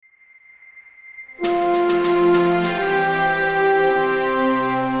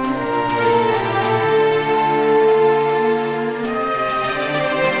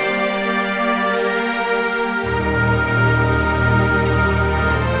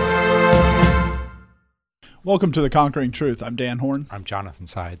Welcome to The Conquering Truth. I'm Dan Horn. I'm Jonathan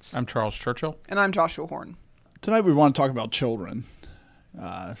Sides. I'm Charles Churchill. And I'm Joshua Horn. Tonight we want to talk about children.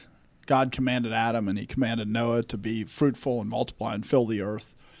 God commanded Adam and he commanded Noah to be fruitful and multiply and fill the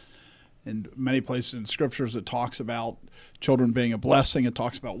earth. In many places in scriptures it talks about children being a blessing. It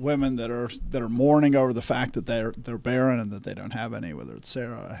talks about women that are mourning over the fact that they're barren and that they don't have any, whether it's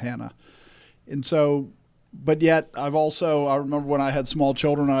Sarah or Hannah. And so, but yet I remember when I had small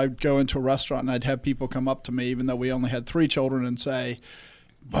children, I'd go into a restaurant and I'd have people come up to me, even though we only had 3 children, and say,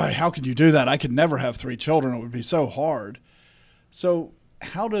 "Boy, how could you do that? I could never have 3 children. It would be so hard." So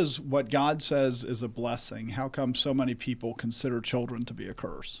how does what God says is a blessing, how come so many people consider children to be a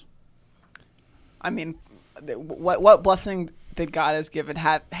curse? I mean, what blessing that God has given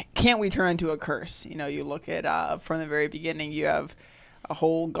can't we turn into a curse? You know, you look at from the very beginning, you have a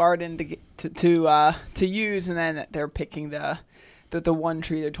whole garden to use, and then they're picking the one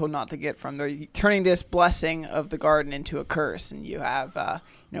tree they're told not to get from. They're turning this blessing of the garden into a curse, and you have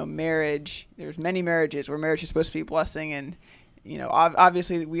marriage. There's many marriages where marriage is supposed to be a blessing, and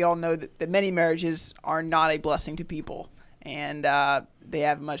obviously we all know that many marriages are not a blessing to people, and they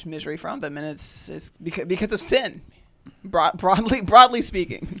have much misery from them, and it's because of sin, broadly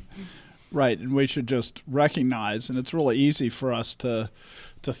speaking. Right, and we should just recognize, and it's really easy for us to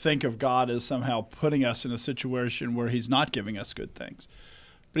think of God as somehow putting us in a situation where he's not giving us good things.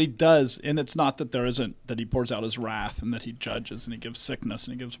 But he does, and it's not that that he pours out his wrath and that he judges and he gives sickness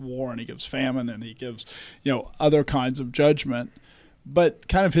and he gives war and he gives famine and he gives, other kinds of judgment. But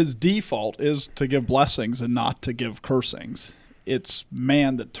kind of his default is to give blessings and not to give cursings. It's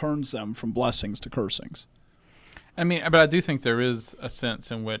man that turns them from blessings to cursings. I mean, but I do think there is a sense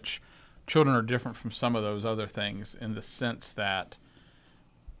in which children are different from some of those other things, in the sense that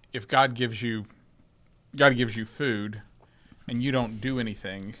if God gives you food and you don't do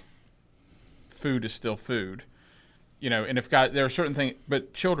anything, food is still food. And there are certain things,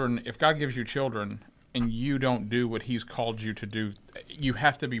 but children, if God gives you children and you don't do what he's called you to do, you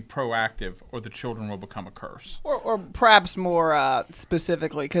have to be proactive or the children will become a curse. Or perhaps more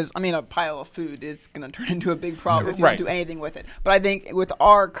specifically, because, a pile of food is going to turn into a big problem if you don't do anything with it. But I think with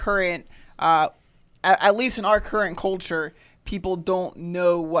our current, at least in our current culture, people don't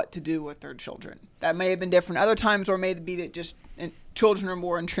know what to do with their children. That may have been different other times, or may be that just children are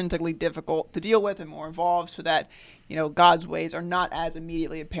more intrinsically difficult to deal with and more involved, so that God's ways are not as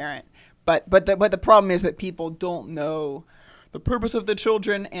immediately apparent. But the problem is that people don't know the purpose of the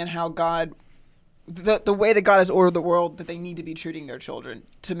children and how God, the way that God has ordered the world, that they need to be treating their children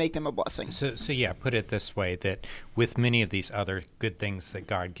to make them a blessing. So put it this way, that with many of these other good things that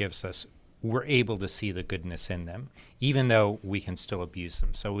God gives us, we're able to see the goodness in them, even though we can still abuse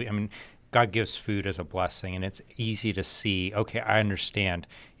them. So God gives food as a blessing, and it's easy to see, okay, I understand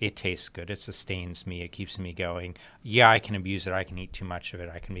it tastes good, it sustains me, it keeps me going. Yeah, I can abuse it, I can eat too much of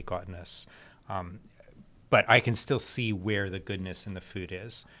it, I can be gluttonous. But I can still see where the goodness in the food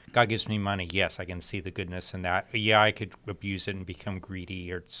is. God gives me money, yes, I can see the goodness in that. Yeah, I could abuse it and become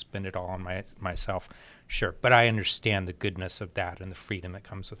greedy or spend it all on myself, sure. But I understand the goodness of that and the freedom that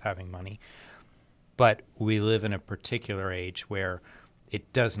comes with having money. But we live in a particular age where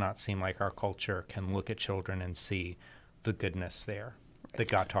it does not seem like our culture can look at children and see the goodness there that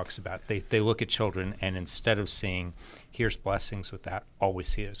God talks about. They look at children, and instead of seeing, here's blessings with that, all we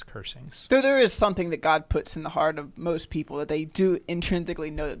see is cursings. There is something that God puts in the heart of most people, that they do intrinsically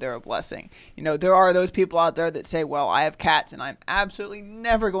know that they're a blessing. There are those people out there that say, well, I have cats and I'm absolutely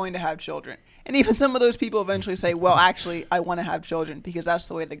never going to have children. And even some of those people eventually say, well, actually, I want to have children because that's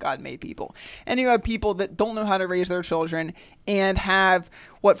the way that God made people. And you have people that don't know how to raise their children and have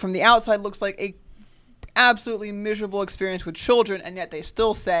what from the outside looks like a absolutely miserable experience with children, and yet they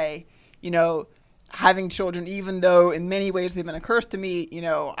still say, having children, even though in many ways they've been a curse to me,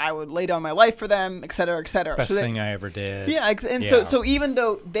 I would lay down my life for them, et cetera, et cetera. Best thing I ever did. Yeah, and so even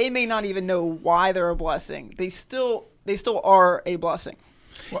though they may not even know why they're a blessing, they still are a blessing.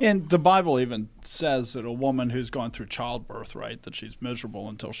 And the Bible even says that a woman who's gone through childbirth, right, that she's miserable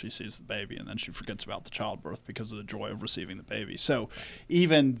until she sees the baby, and then she forgets about the childbirth because of the joy of receiving the baby. So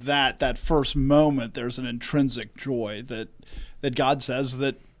even that first moment, there's an intrinsic joy that God says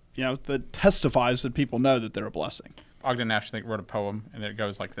that testifies that people know that they're a blessing. Ogden Nash, I think, wrote a poem, and it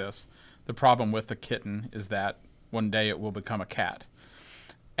goes like this: "The problem with the kitten is that one day it will become a cat."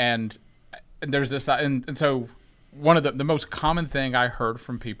 And there's this, and so one of the most common thing I heard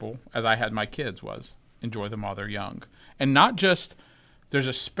from people as I had my kids was, enjoy them while they're young. And not just, there's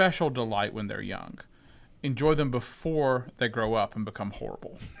a special delight when they're young. Enjoy them before they grow up and become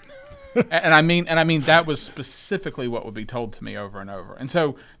horrible. And I mean that was specifically what would be told to me over and over. And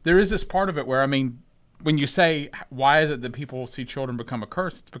so there is this part of it where, when you say, why is it that people see children become a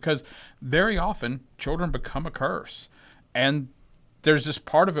curse? It's because very often children become a curse. And there's this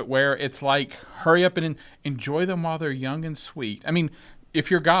part of it where it's like, hurry up and enjoy them while they're young and sweet. I mean,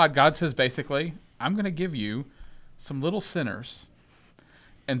 if you're God, God says basically, I'm going to give you some little sinners,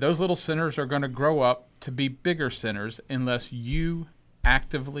 and those little sinners are going to grow up to be bigger sinners unless you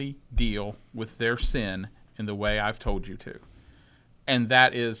actively deal with their sin in the way I've told you to. And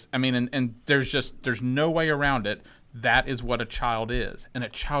that is, I mean, and there's no way around it. That is what a child is. And a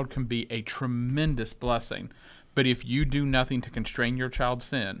child can be a tremendous blessing. But if you do nothing to constrain your child's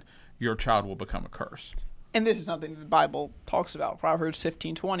sin, your child will become a curse. And this is something the Bible talks about. Proverbs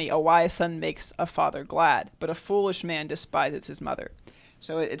 15:20, a wise son makes a father glad, but a foolish man despises his mother.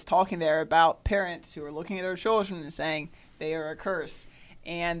 So it's talking there about parents who are looking at their children and saying they are a curse.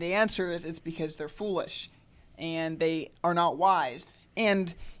 And the answer is it's because they're foolish and they are not wise.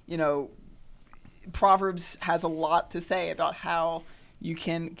 And, you know, Proverbs has a lot to say about how you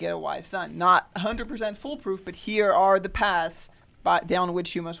can get a wise son. Not 100% foolproof, but here are the paths down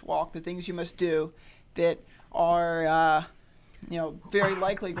which you must walk, the things you must do that are, very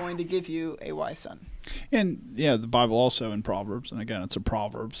likely going to give you a wise son. And yeah, the Bible also in Proverbs, and again, it's a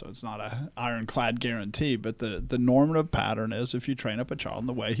proverb, so it's not an ironclad guarantee, but the normative pattern is if you train up a child in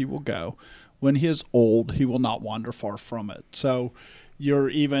the way he will go, when he is old, he will not wander far from it. So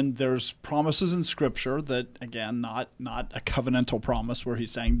there's promises in Scripture that, again, not a covenantal promise where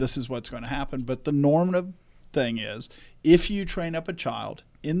he's saying this is what's going to happen, but the normative thing is if you train up a child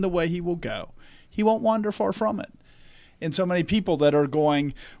in the way he will go, he won't wander far from it. And so many people that are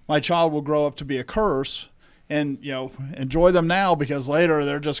going, my child will grow up to be a curse, and enjoy them now because later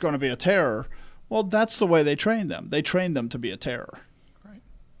they're just going to be a terror. Well, that's the way they train them. They train them to be a terror. Right.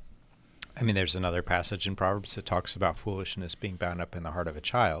 I mean, there's another passage in Proverbs that talks about foolishness being bound up in the heart of a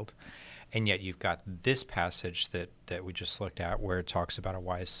child. And yet you've got this passage that we just looked at where it talks about a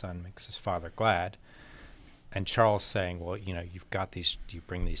wise son makes his father glad. And Charles saying, well, you've got you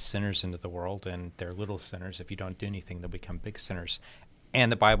bring these sinners into the world, and they're little sinners. If you don't do anything, they'll become big sinners. And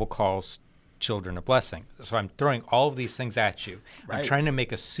the Bible calls children a blessing. So I'm throwing all of these things at you. Right. I'm trying to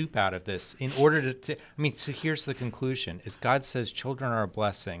make a soup out of this in order so here's the conclusion, is God says children are a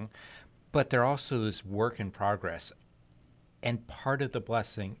blessing, but they're also this work in progress. And part of the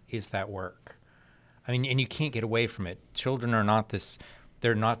blessing is that work. I mean, and you can't get away from it. Children are not this,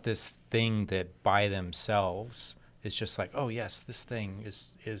 they're not this thing that by themselves is just like, oh yes, this thing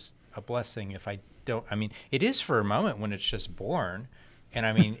is a blessing. If I don't, I mean, it is for a moment when it's just born, and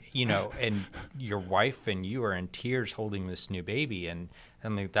I mean, and your wife and you are in tears holding this new baby, and I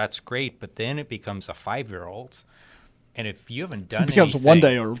mean that's great, but then it becomes a 5-year-old, and if you haven't done anything, it becomes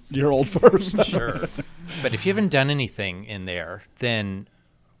a 1-day-old first. Sure, but if you haven't done anything in there, then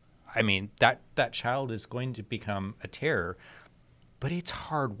I mean that child is going to become a terror. But it's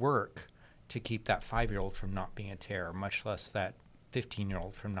hard work to keep that 5-year-old from not being a terror, much less that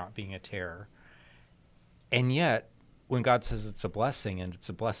 15-year-old from not being a terror. And yet, when God says it's a blessing, and it's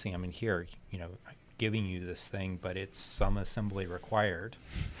a blessing, I mean, here, giving you this thing, but it's some assembly required.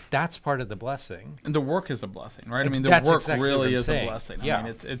 That's part of the blessing. And the work is a blessing, right? I mean, the That's work exactly really what I'm is saying. a blessing. Yeah. I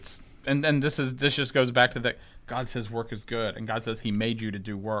mean, and this just goes back to that God says work is good, and God says He made you to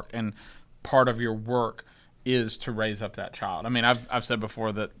do work, and part of your work is to raise up that child. I mean, I've said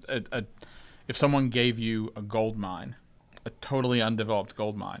before that if someone gave you a gold mine, a totally undeveloped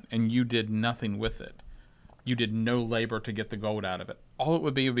gold mine, and you did nothing with it, you did no labor to get the gold out of it, all it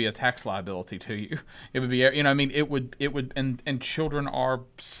would be a tax liability to you. It would be, it would, and children are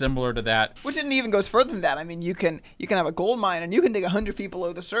similar to that. Which even goes further than that. I mean, you can have a gold mine and you can dig 100 feet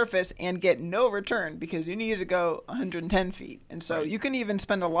below the surface and get no return because you needed to go 110 feet. And so you can even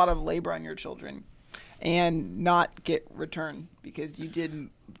spend a lot of labor on your children and not get return because you didn't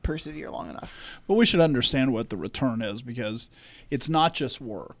persevere long enough. But we should understand what the return is, because it's not just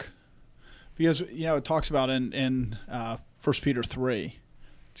work. Because, it talks about in 1 Peter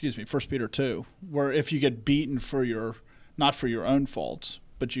 2, where if you get beaten not for your own faults,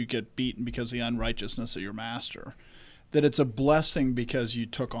 but you get beaten because of the unrighteousness of your master, that it's a blessing because you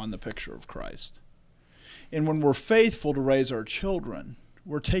took on the picture of Christ. And when we're faithful to raise our children,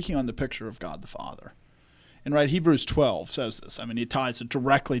 we're taking on the picture of God the Father. And Hebrews 12 says this. I mean, he ties it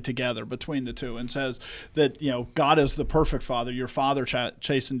directly together between the two and says that, God is the perfect Father. Your Father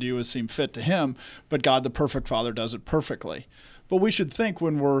chastened you as seemed fit to him, but God, the perfect Father, does it perfectly. But we should think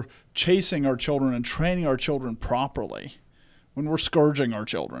when we're chasing our children and training our children properly, when we're scourging our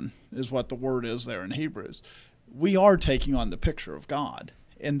children, is what the word is there in Hebrews, we are taking on the picture of God.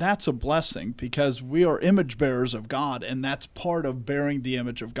 And that's a blessing because we are image bearers of God, and that's part of bearing the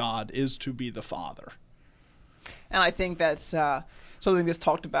image of God is to be the Father. And I think that's something that's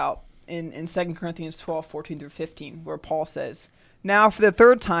talked about in 2 Corinthians 12:14-15, where Paul says, "Now for the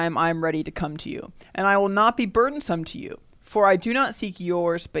third time I am ready to come to you, and I will not be burdensome to you, for I do not seek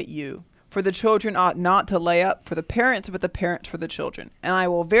yours but you. For the children ought not to lay up for the parents, but the parents for the children. And I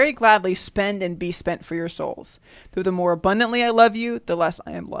will very gladly spend and be spent for your souls. Though the more abundantly I love you, the less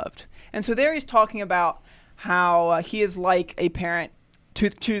I am loved." And so there he's talking about how he is like a parent to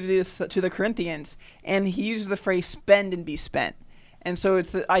the Corinthians, and he uses the phrase "spend and be spent." And so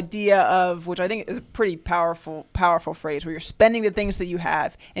it's the idea of, which I think is a pretty powerful phrase, where you're spending the things that you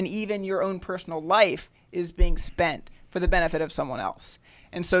have, and even your own personal life is being spent for the benefit of someone else.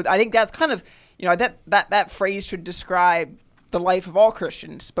 And so I think that's kind of, that phrase should describe the life of all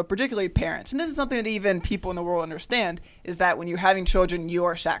Christians, but particularly parents. And this is something that even people in the world understand, is that when you're having children, you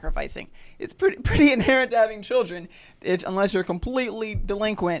are sacrificing. It's pretty inherent to having children, unless you're completely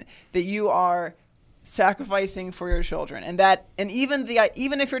delinquent, that you are sacrificing for your children. And even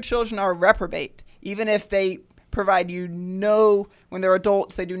if your children are reprobate, even if they provide you when they're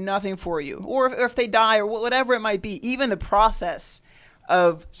adults, they do nothing for you, or if they die, or whatever it might be, even the process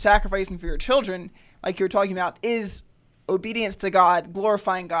of sacrificing for your children, like you're talking about, is obedience to God,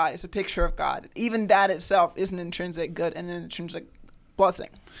 glorifying God. It's a picture of God. Even that itself is an intrinsic good and an intrinsic blessing.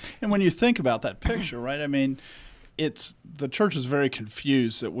 And when you think about that picture, right, I mean, the church is very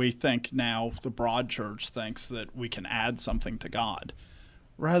confused that we think now, the broad church thinks that we can add something to God,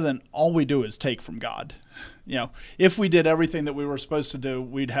 rather than all we do is take from God. If we did everything that we were supposed to do,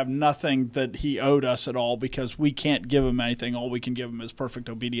 we'd have nothing that he owed us at all, because we can't give him anything. All we can give him is perfect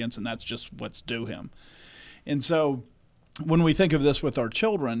obedience, and that's just what's due him. And so when we think of this with our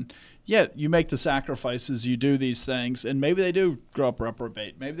children, you make the sacrifices, you do these things, and maybe they do grow up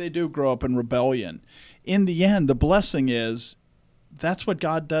reprobate. Maybe they do grow up in rebellion. In the end, the blessing is that's what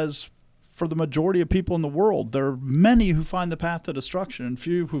God does for the majority of people in the world. There are many who find the path to destruction and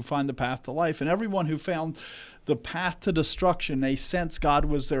few who find the path to life. And everyone who found the path to destruction, they sense God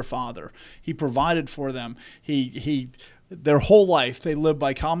was their father. He provided for them. Their whole life, they lived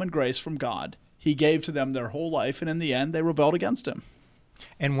by common grace from God. He gave to them their whole life, and in the end, they rebelled against him.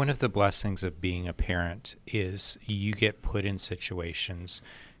 And one of the blessings of being a parent is you get put in situations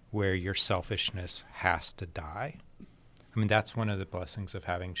where your selfishness has to die. I mean, that's one of the blessings of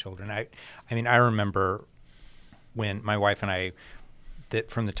having children. I remember when my wife and I, that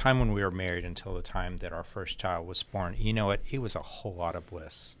from the time when we were married until the time that our first child was born, it was a whole lot of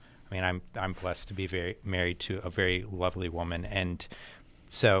bliss. I mean, I'm blessed to be married to a very lovely woman. And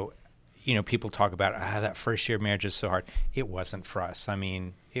so, people talk about that first year of marriage is so hard. It wasn't for us. I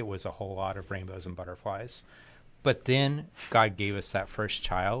mean, it was a whole lot of rainbows and butterflies. But then God gave us that first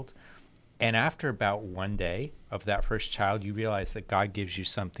child. And after about one day of that first child, you realize that God gives you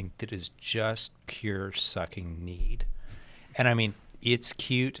something that is just pure sucking need. And I mean, it's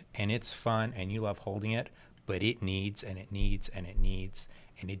cute and it's fun and you love holding it, but it needs and it needs and it needs,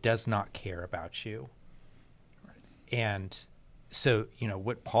 and it does not care about you. Right. And so,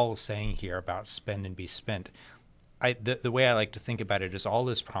 what Paul is saying here about spend and be spent, the way I like to think about it is all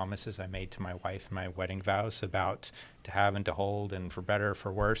those promises I made to my wife in my wedding vows about to have and to hold and for better or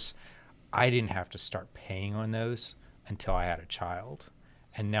for worse, I didn't have to start paying on those until I had a child.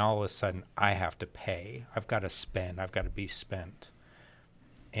 And now all of a sudden I have to pay. I've got to spend. I've got to be spent.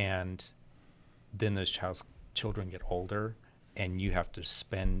 And then those children get older and you have to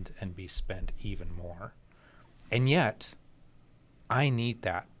spend and be spent even more. And yet I need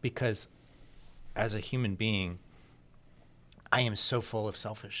that, because as a human being, I am so full of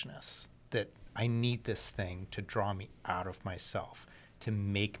selfishness that I need this thing to draw me out of myself, to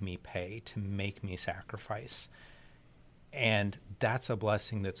make me pay, to make me sacrifice. And that's a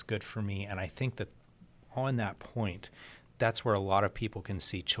blessing that's good for me. And I think that on that point, that's where a lot of people can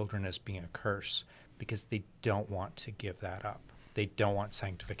see children as being a curse, because they don't want to give that up. They don't want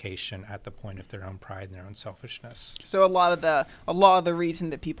sanctification at the point of their own pride and their own selfishness. So a lot of the reason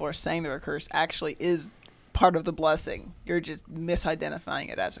that people are saying they're a curse actually is part of the blessing. You're just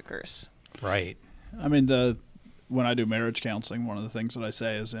misidentifying it as a curse. Right. I mean, when I do marriage counseling, one of the things that I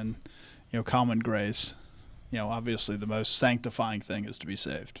say is in, common grace, obviously the most sanctifying thing is to be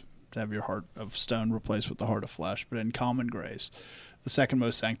saved, to have your heart of stone replaced with the heart of flesh. But in common grace, the second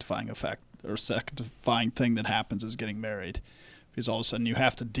most sanctifying effect or sanctifying thing that happens is getting married. Because all of a sudden you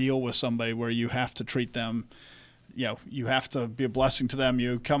have to deal with somebody where you have to treat them, you have to be a blessing to them.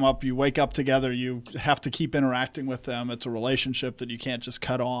 You wake up together, you have to keep interacting with them. It's a relationship that you can't just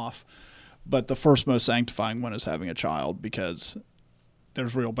cut off. But the first most sanctifying one is having a child, because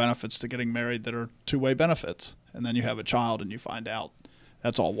there's real benefits to getting married that are two-way benefits. And then you have a child and you find out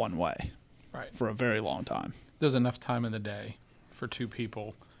that's all one way, right, for a very long time. there's enough time in the day for two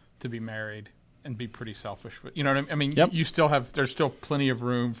people to be married and be pretty selfish. You know what I mean? Yep. You still have, there's still plenty of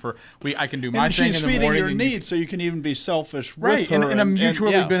room for, I can do my and thing in she's the feeding morning. your and needs, so you can even be selfish right, with her. in a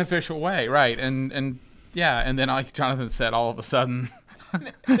mutually yeah. beneficial way, right. And yeah, and then like Jonathan said, all of a sudden...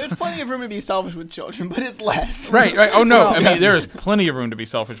 There's plenty of room to be selfish with children, but it's less. Right. Oh, no. Well, I yeah. mean, there is plenty of room to be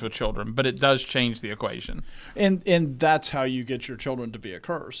selfish with children, but it does change the equation. And that's how you get your children to be a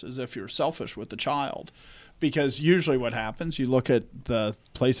curse, is if you're selfish with the child. Because usually what happens, you look at the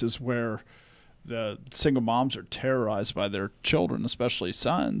places where the single moms are terrorized by their children, especially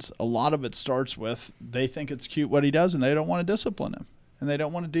sons. A lot of it starts with they think it's cute what he does and they don't want to discipline him and they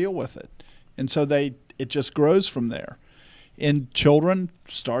don't want to deal with it. And so it just grows from there. And children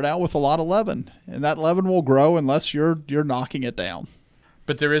start out with a lot of leaven, and that leaven will grow unless you're knocking it down.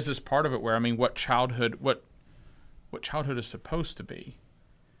 But there is this part of it where, I mean, what childhood is supposed to be,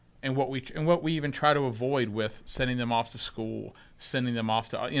 and what we even try to avoid with sending them off to school, sending them off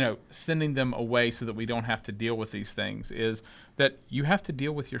to, sending them away so that we don't have to deal with these things, is that you have to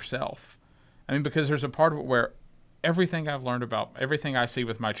deal with yourself. I mean, because there's a part of it where everything I've learned about, everything I see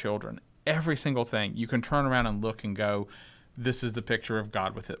with my children, every single thing, you can turn around and look and go, this is the picture of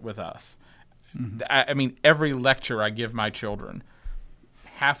God with us. Mm-hmm. I mean, every lecture I give my children,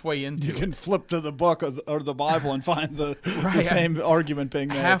 halfway into you can flip to the book or the Bible and find the right. same argument being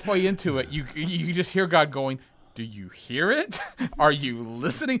made. Halfway into it, you just hear God going, do you hear it? Are you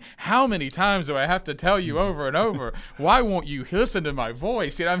listening? How many times do I have to tell you over and over? Why won't you listen to my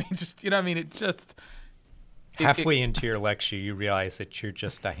voice? It just... Halfway into your lecture, you realize that you're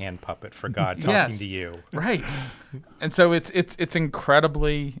just a hand puppet for God talking to you. Right. And so it's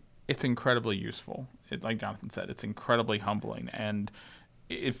incredibly useful. Like Jonathan said, it's incredibly humbling. And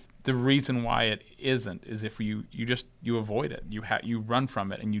if the reason why it isn't is if you avoid it, you run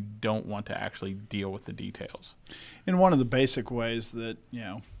from it, and you don't want to actually deal with the details. And one of the basic ways that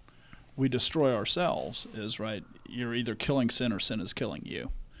we destroy ourselves is, right, you're either killing sin or sin is killing you.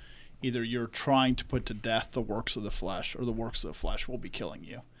 Either you're trying to put to death the works of the flesh, or the works of the flesh will be killing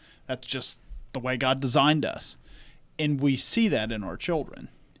you. That's just the way God designed us. And we see that in our children.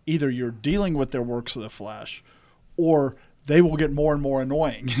 Either you're dealing with their works of the flesh, or they will get more and more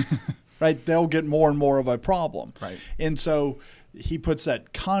annoying, right? They'll get more and more of a problem. Right. And so he puts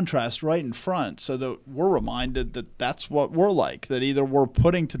that contrast right in front so that we're reminded that that's what we're like, that either we're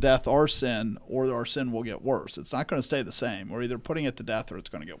putting to death our sin or our sin will get worse. It's not going to stay the same. We're either putting it to death or it's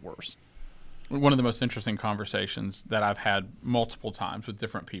going to get worse. One of the most interesting conversations that I've had multiple times with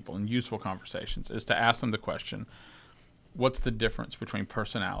different people, and useful conversations, is to ask them the question, what's the difference between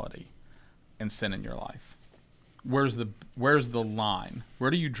personality and sin in your life? Where's the line? Where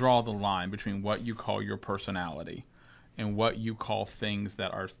do you draw the line between what you call your personality and what you call things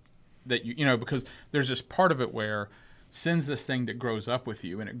that because there's this part of it where sin's this thing that grows up with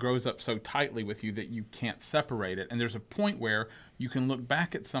you, and it grows up so tightly with you that you can't separate it. And there's a point where you can look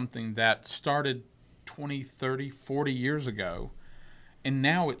back at something that started 20, 30, 40 years ago, and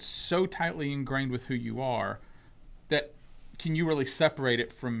now it's so tightly ingrained with who you are that can you really separate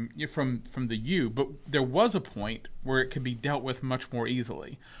it from the you? But there was a point where it could be dealt with much more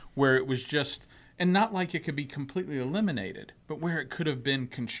easily, where it was just, and not like it could be completely eliminated, but where it could have been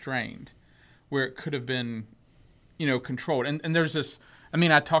constrained, where it could have been, controlled. And there's this,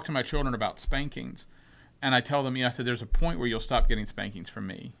 I talk to my children about spankings, and I tell them, I said, there's a point where you'll stop getting spankings from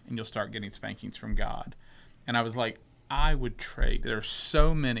me, and you'll start getting spankings from God. And I was like, I would trade. There's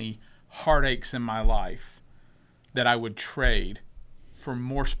so many heartaches in my life that I would trade for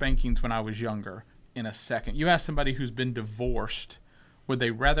more spankings when I was younger in a second. You ask somebody who's been divorced, would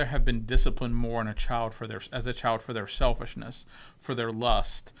they rather have been disciplined more as a child for their selfishness, for their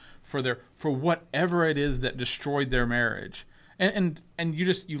lust, for whatever it is that destroyed their marriage? And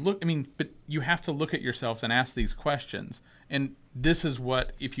you look, but you have to look at yourselves and ask these questions. And this is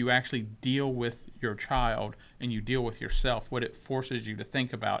what, if you actually deal with your child and you deal with yourself, what it forces you to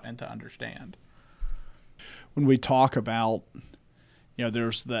think about and to understand. When we talk about,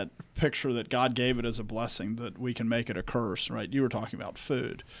 there's that picture that God gave it as a blessing, that we can make it a curse, right? You were talking about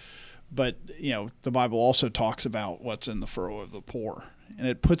food. But, the Bible also talks about what's in the furrow of the poor. And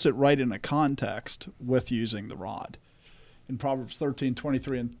it puts it right in a context with using the rod. In Proverbs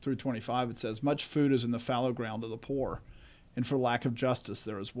 13:23 through 25, it says, much food is in the fallow ground of the poor, and for lack of justice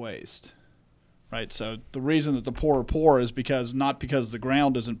there is waste. Right, so the reason that the poor are poor is not because the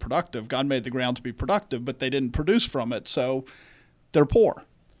ground isn't productive. God made the ground to be productive, but they didn't produce from it, so they're poor.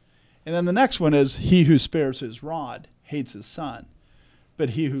 And then the next one is, he who spares his rod hates his son,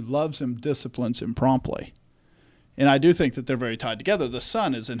 but he who loves him disciplines him promptly. And I do think that they're very tied together. The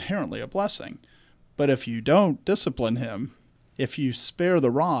son is inherently a blessing, But if you don't discipline him, if you spare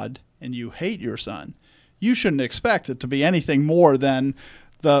the rod and you hate your son, you shouldn't expect it to be anything more than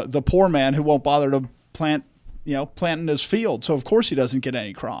the poor man who won't bother to plant in his field. So of course he doesn't get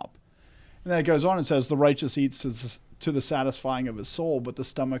any crop. And then it goes on and says, the righteous eats to the satisfying of his soul, but the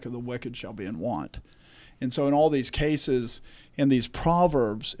stomach of the wicked shall be in want. And so in all these cases, in these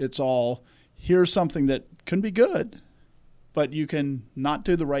proverbs, it's all, here's something that can be good, but you can not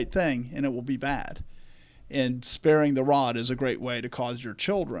do the right thing and it will be bad. And sparing the rod is a great way to cause your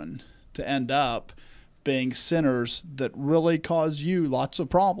children to end up being sinners that really cause you lots of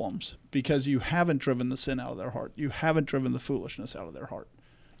problems because you haven't driven the sin out of their heart. You haven't driven the foolishness out of their heart.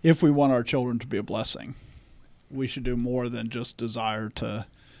 If we want our children to be a blessing, we should do more than just desire to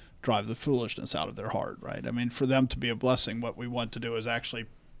drive the foolishness out of their heart, right? I mean, for them to be a blessing, what we want to do is actually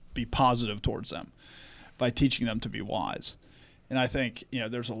be positive towards them by teaching them to be wise. And I think,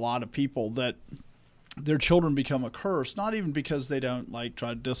 there's a lot of people that their children become a curse, not even because they don't try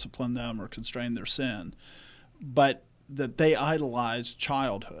to discipline them or constrain their sin, but that they idolize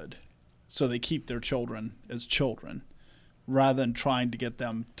childhood. So they keep their children as children rather than trying to get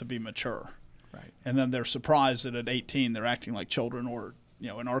them to be mature. Right. And then they're surprised that at 18 they're acting like children, or,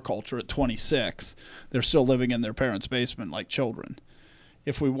 in our culture at 26, they're still living in their parents' basement like children.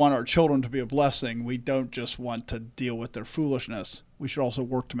 If we want our children to be a blessing, we don't just want to deal with their foolishness. We should also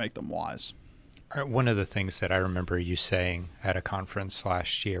work to make them wise. One of the things that I remember you saying at a conference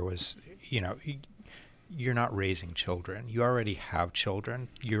last year was, you're not raising children. You already have children.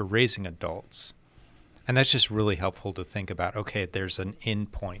 You're raising adults. And that's just really helpful to think about, okay, there's an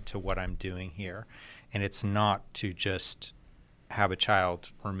end point to what I'm doing here. And it's not to just have a child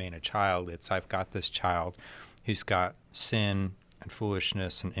remain a child. It's I've got this child who's got sin and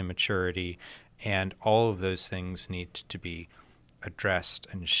foolishness and immaturity, and all of those things need to be addressed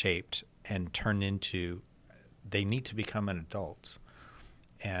and shaped and turned into, they need to become an adult.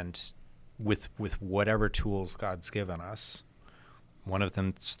 And with whatever tools God's given us, one of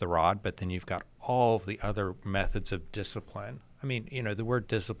them's the rod, but then you've got all of the other methods of discipline. I mean, the word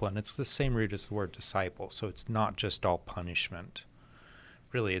discipline, it's the same root as the word disciple, so it's not just all punishment.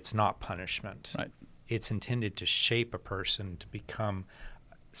 Really, it's not punishment. Right. It's intended to shape a person to become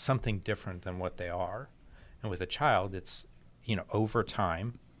something different than what they are. And with a child, it's, over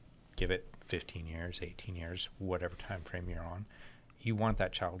time, give it 15 years, 18 years, whatever time frame you're on, you want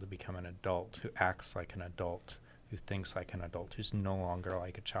that child to become an adult who acts like an adult, who thinks like an adult, who's no longer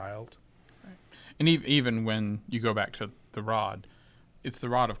like a child. Right. And even when you go back to the rod, it's the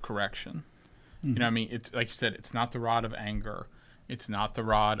rod of correction. Mm-hmm. It's like you said, it's not the rod of anger. It's not the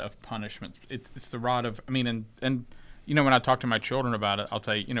rod of punishment. It's the rod of, and when I talk to my children about it, I'll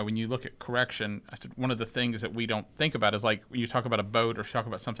tell you, when you look at correction, I said one of the things that we don't think about is like when you talk about a boat or talk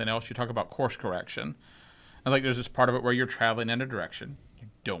about something else, you talk about course correction. And there's this part of it where you're traveling in a direction. You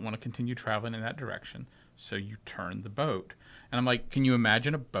don't want to continue traveling in that direction, so you turn the boat. And I'm like, can you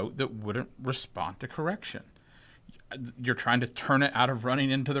imagine a boat that wouldn't respond to correction? You're trying to turn it out of running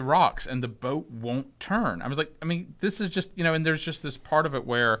into the rocks, and the boat won't turn. I was like, this is just, and there's just this part of it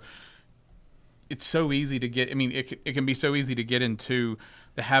where it's so easy to get, it can be so easy to get into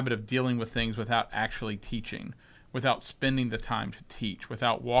the habit of dealing with things without actually teaching, without spending the time to teach,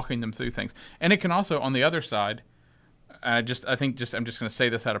 without walking them through things. And it can also, on the other side, I'm just going to say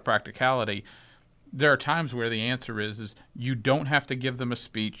this out of practicality, there are times where the answer is you don't have to give them a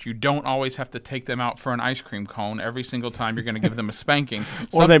speech. You don't always have to take them out for an ice cream cone every single time you're going to give them a spanking.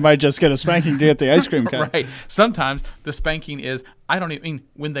 Or they might just get a spanking to get the ice cream cone. Right. Sometimes the spanking is,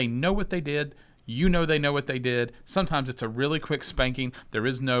 when they know what they did, they know what they did. Sometimes it's a really quick spanking. There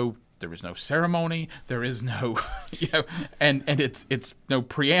is no ceremony. There is no, and it's no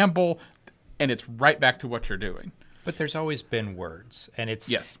preamble, and it's right back to what you're doing. But there's always been words, and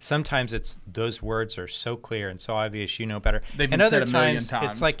sometimes it's those words are so clear and so obvious you know better. They've been and said other a million times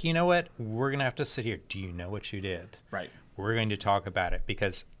it's like, you know what, we're going to have to sit here. Do you know what you did? Right. We're going to talk about it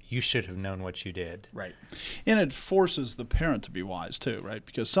because you should have known what you did. Right. And it forces the parent to be wise too, right?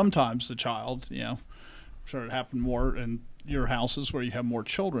 Because sometimes the child, I'm sure it happened more in your houses where you have more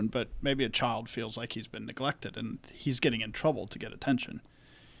children, but maybe a child feels like he's been neglected and he's getting in trouble to get attention.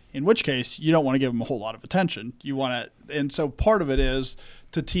 In which case, you don't want to give them a whole lot of attention. You want to, and so part of it is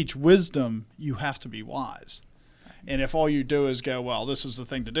to teach wisdom, you have to be wise. And if all you do is go, well, this is the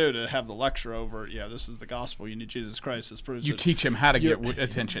thing to do, to have the lecture over, this is the gospel, you need Jesus Christ, this proves you teach him how to get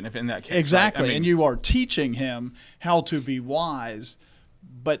attention, if in that case. Exactly, right? And you are teaching him how to be wise,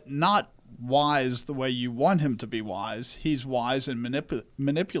 but not wise the way you want him to be wise. He's wise in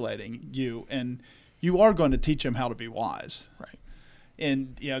manipulating you, and you are going to teach him how to be wise. Right.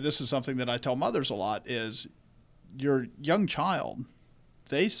 And, this is something that I tell mothers a lot is your young child,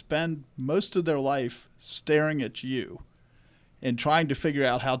 they spend most of their life staring at you and trying to figure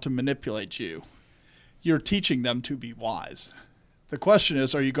out how to manipulate you. You're teaching them to be wise. The question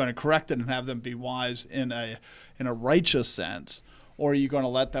is, are you going to correct it and have them be wise in a righteous sense, or are you going to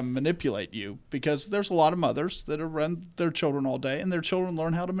let them manipulate you? Because there's a lot of mothers that are around their children all day, and their children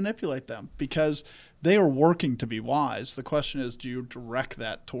learn how to manipulate them because they are working to be wise. The question is, do you direct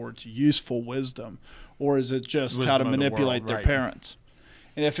that towards useful wisdom, or is it just Wisdom how to of the manipulate world, their right. parents?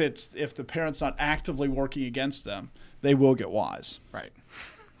 And if the parent's not actively working against them, they will get wise. Right.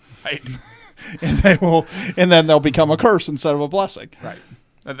 Right. and then they'll become a curse instead of a blessing. Right.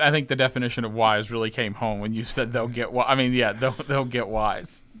 I think the definition of wise really came home when you said they'll get wise. I mean, yeah, they'll get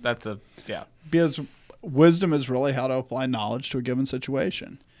wise. That's yeah. Because wisdom is really how to apply knowledge to a given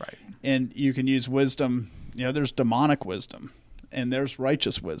situation. Right. And you can use wisdom, there's demonic wisdom and there's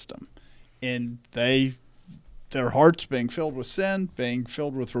righteous wisdom. And their hearts being filled with sin, being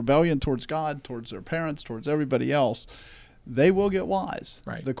filled with rebellion towards God, towards their parents, towards everybody else, they will get wise.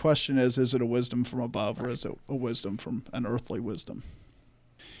 Right. The question is it a wisdom from above, or is it a wisdom from an earthly wisdom?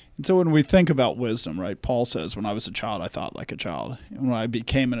 And so when we think about wisdom, right, Paul says, when I was a child, I thought like a child. And when I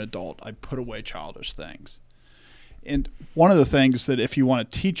became an adult, I put away childish things. And one of the things that if you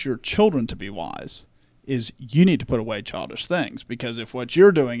want to teach your children to be wise is you need to put away childish things. Because if what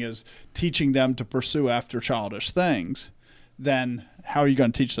you're doing is teaching them to pursue after childish things, then how are you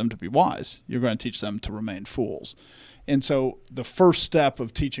going to teach them to be wise? You're going to teach them to remain fools. And so the first step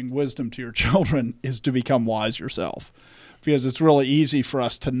of teaching wisdom to your children is to become wise yourself. Because it's really easy for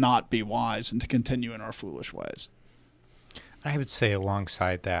us to not be wise and to continue in our foolish ways. I would say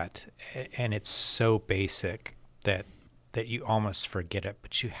alongside that, and it's so basic that you almost forget it,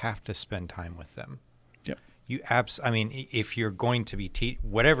 but you have to spend time with them. Yep. If you're going to be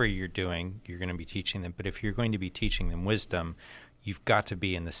whatever you're doing, you're going to be teaching them. But if you're going to be teaching them wisdom, you've got to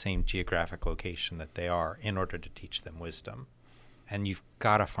be in the same geographic location that they are in order to teach them wisdom. And you've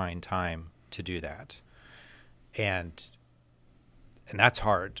got to find time to do that. And that's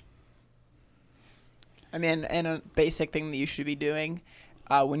hard. I mean, and a basic thing that you should be doing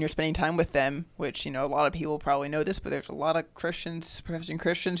when you're spending time with them, which, a lot of people probably know this, but there's a lot of professing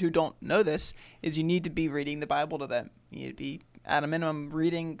Christians who don't know this, is you need to be reading the Bible to them. You need to be, at a minimum,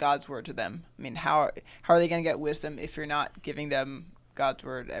 reading God's word to them. I mean, how are they going to get wisdom if you're not giving them God's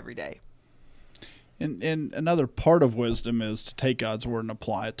word every day? And another part of wisdom is to take God's word and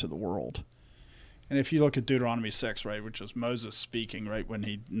apply it to the world. And if you look at Deuteronomy 6, right, which is Moses speaking, right, when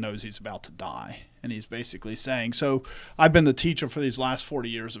he knows he's about to die. And he's basically saying, so I've been the teacher for these last 40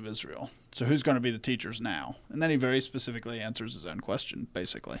 years of Israel. So who's going to be the teachers now? And then he very specifically answers his own question,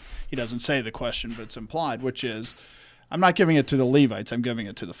 basically. He doesn't say the question, but it's implied, which is, I'm not giving it to the Levites, I'm giving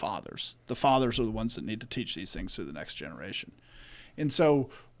it to the fathers. The fathers are the ones that need to teach these things to the next generation. And so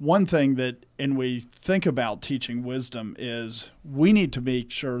one thing that, and we think about teaching wisdom, is we need to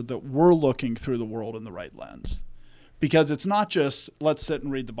make sure that we're looking through the world in the right lens. Because it's not just let's sit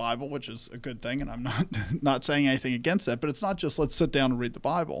and read the Bible, which is a good thing, and I'm not saying anything against that, but it's not just let's sit down and read the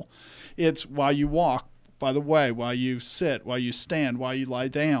Bible. It's while you walk by the way, while you sit, while you stand, while you lie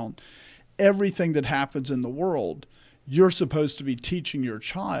down. Everything that happens in the world, you're supposed to be teaching your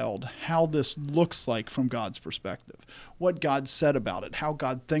child how this looks like from God's perspective, what God said about it, how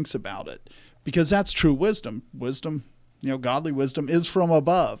God thinks about it, because that's true wisdom. Wisdom, godly wisdom is from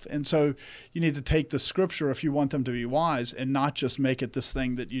above. And so you need to take the scripture if you want them to be wise and not just make it this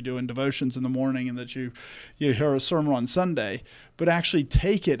thing that you do in devotions in the morning and that you hear a sermon on Sunday, but actually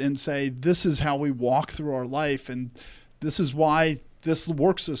take it and say, this is how we walk through our life, and this is why this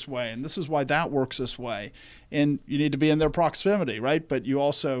works this way, and this is why that works this way. And you need to be in their proximity, right? But you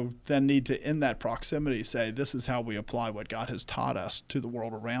also then need to, in that proximity, say, this is how we apply what God has taught us to the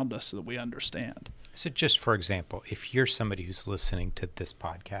world around us so that we understand. So just for example, if you're somebody who's listening to this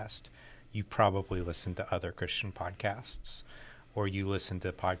podcast, you probably listen to other Christian podcasts, or you listen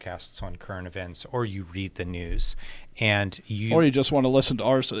to podcasts on current events, or you read the news, or you just want to listen to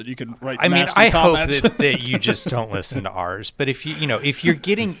ours so that you can write I nasty comments. Hope that you just don't listen to ours. But if if you're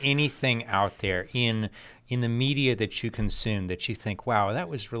getting anything out there in the media that you consume that you think, wow, that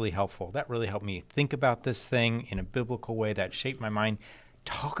was really helpful, that really helped me think about this thing in a biblical way, that shaped my mind,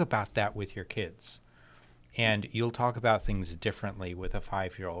 talk about that with your kids. And you'll talk about things differently with a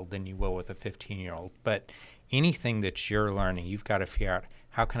 5-year-old than you will with a 15-year-old. But anything that you're learning, you've got to figure out,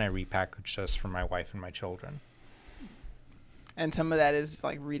 how can I repackage this for my wife and my children? And some of that is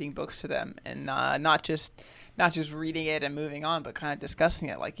like reading books to them, and not just reading it and moving on, but kind of discussing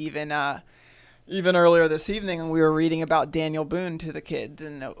it. Like even Even earlier this evening, we were reading about Daniel Boone to the kids,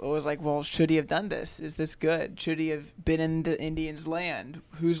 and it was like, well, should he have done this? Is this good? Should he have been in the Indians' land?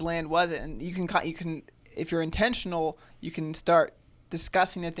 Whose land was it? And you can, if you're intentional, you can start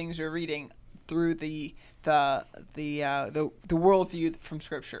discussing the things you're reading through the worldview from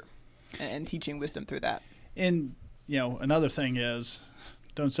Scripture, and teaching wisdom through that. And another thing is,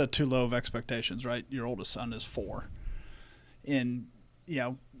 don't set too low of expectations. Right, your oldest son is 4, and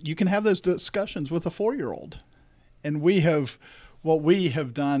you can have those discussions with a 4-year-old. And what we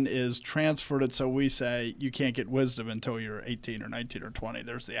have done is transferred it, so we say you can't get wisdom until you're 18 or 19 or 20.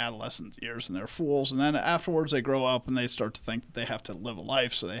 There's the adolescent years, and they're fools. And then afterwards they grow up and they start to think that they have to live a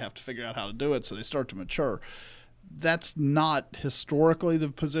life, so they have to figure out how to do it, so they start to mature. That's not historically the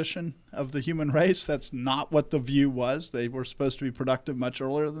position of the human race. That's not what the view was. They were supposed to be productive much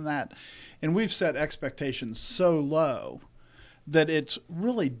earlier than that. And we've set expectations so low that it's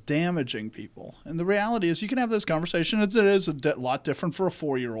really damaging people. And the reality is you can have those conversations. It is a lot different for a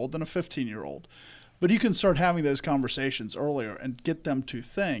 4-year-old than a 15-year-old. But you can start having those conversations earlier and get them to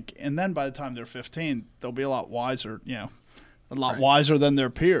think. And then by the time they're 15, they'll be a lot wiser, wiser than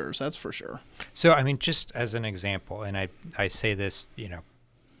their peers, that's for sure. So, just as an example, and I say this,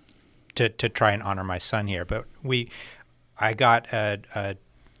 to try and honor my son here, but I got a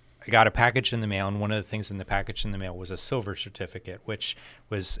package in the mail, and one of the things in the package in the mail was a silver certificate, which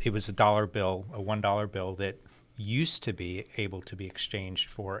was a $1 bill, a $1 bill that used to be able to be exchanged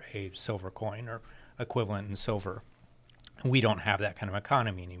for a silver coin or equivalent in silver. We don't have that kind of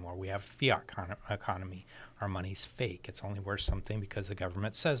economy anymore. We have fiat economy. Our money's fake. It's only worth something because the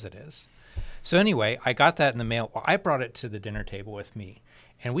government says it is. So anyway, I got that in the mail. Well, I brought it to the dinner table with me.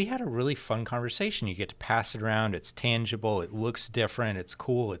 And we had a really fun conversation. You get to pass it around. It's tangible. It looks different. It's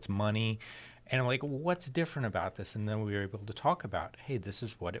cool. It's money. And I'm like, what's different about this? And then we were able to talk about, hey, this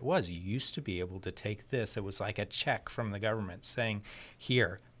is what it was. You used to be able to take this. It was like a check from the government saying,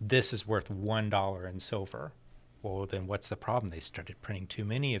 here, this is worth $1 in silver. Well, then what's the problem? They started printing too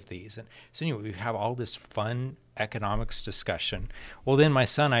many of these. And so anyway, we have all this fun economics discussion. Well, then my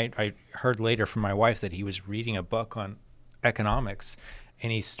son, I heard later from my wife that he was reading a book on economics,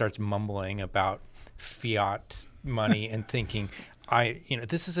 and he starts mumbling about fiat money and thinking,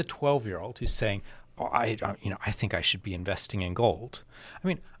 this is a 12-year-old who's saying, I think I should be investing in gold.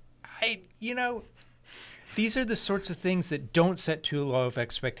 These are the sorts of things that don't set too low of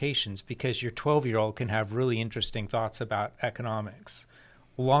expectations, because your 12-year-old can have really interesting thoughts about economics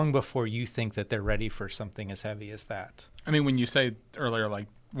long before you think that they're ready for something as heavy as that. When you say earlier, like,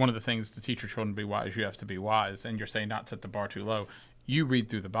 one of the things to teach your children to be wise, you have to be wise, and you're saying not set the bar too low. You read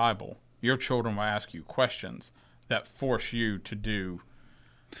through the Bible. Your children will ask you questions that force you to do.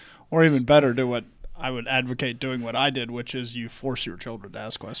 Or even better, do what I would advocate doing, what I did, which is you force your children to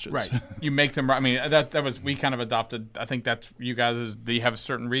ask questions. Right. You make them. That was, we kind of adopted. I think that's you guys is you have a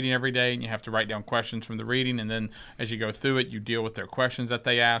certain reading every day, and you have to write down questions from the reading, and then as you go through it, you deal with their questions that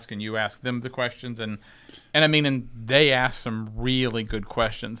they ask, and you ask them the questions, and they ask some really good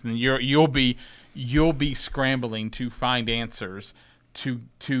questions, and you'll be scrambling to find answers to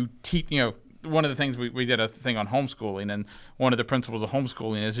teach. One of the things we did a thing on homeschooling, and one of the principles of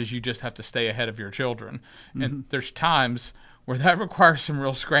homeschooling is you just have to stay ahead of your children. Mm-hmm. And there's times where that requires some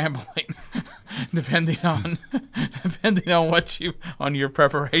real scrambling, depending on on your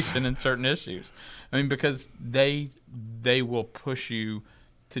preparation in certain issues. Because they will push you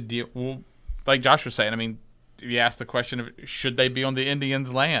to deal. Well, like Josh was saying, you ask the question of should they be on the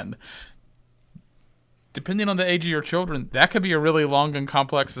Indians' land? Depending on the age of your children, that could be a really long and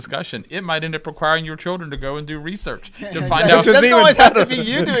complex discussion. It might end up requiring your children to go and do research to find out. It doesn't always have to be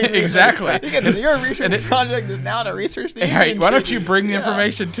you doing research. Exactly. Your research project is now to research the Indian. Why don't you bring the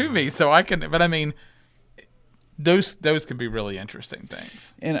information to me so I can? But those could be really interesting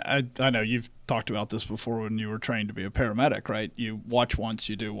things. And I know you've talked about this before when you were trained to be a paramedic, right? You watch once,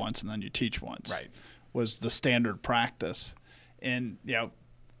 you do once, and then you teach once. Right. Was the standard practice, and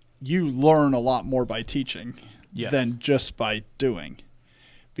you learn a lot more by teaching than just by doing,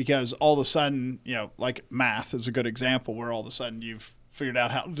 because all of a sudden, like math is a good example where all of a sudden you've figured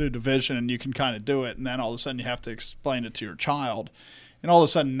out how to do division and you can kind of do it, and then all of a sudden you have to explain it to your child, and all of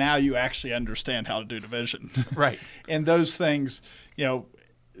a sudden now you actually understand how to do division. Right. And those things,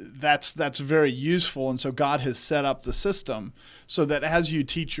 that's very useful. And so God has set up the system so that as you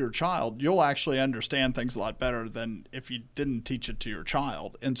teach your child, you'll actually understand things a lot better than if you didn't teach it to your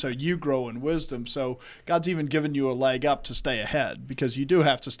child. And so you grow in wisdom. So God's even given you a leg up to stay ahead, because you do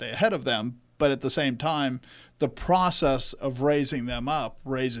have to stay ahead of them. But at the same time, the process of raising them up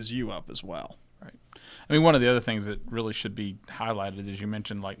raises you up as well. Right. One of the other things that really should be highlighted is you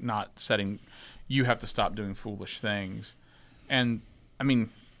mentioned, like, not setting you have to stop doing foolish things. And I mean,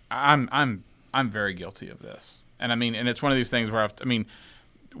 I'm very guilty of this. And I mean, and it's one of these things where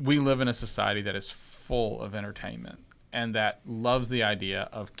we live in a society that is full of entertainment and that loves the idea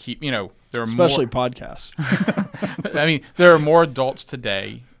of there are Especially more, podcasts. I mean, there are more adults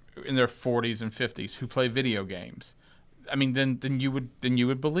today in their 40s and 50s who play video games. I mean, than you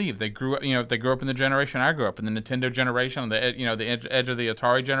would believe. They grew up, they grew up in the generation I grew up in, the Nintendo generation, the edge of the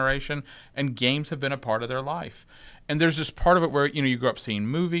Atari generation, and games have been a part of their life. And there's this part of it where you grow up seeing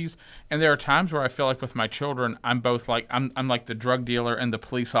movies, and there are times where I feel like with my children, I'm both like I'm like the drug dealer and the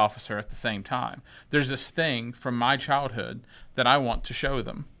police officer at the same time. There's this thing from my childhood that I want to show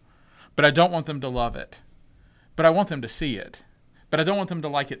them, but I don't want them to love it, but I want them to see it, but I don't want them to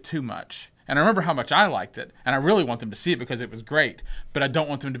like it too much. And I remember how much I liked it, and I really want them to see it because it was great, but I don't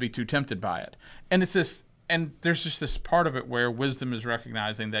want them to be too tempted by it. And it's this, and there's just this part of it where wisdom is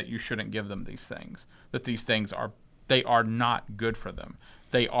recognizing that you shouldn't give them these things, that these things they are not good for them.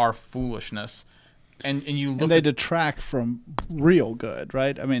 They are foolishness. And you look and they detract from real good,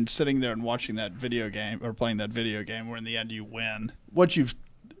 right? I mean, sitting there and watching that video game or playing that video game where in the end you win. What you've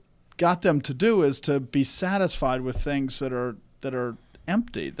got them to do is to be satisfied with things that are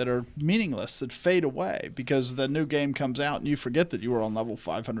empty, that are meaningless, that fade away because the new game comes out and you forget that you were on level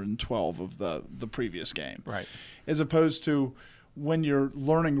 512 of the previous game. Right. As opposed to when you're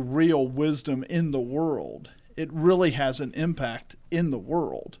learning real wisdom in the world, it really has an impact in the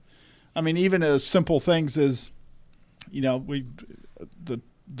world. I mean, even as simple things as,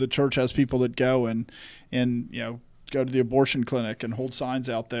 the church has people that go and go to the abortion clinic and hold signs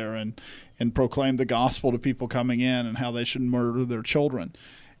out there and proclaim the gospel to people coming in and how they should murder their children.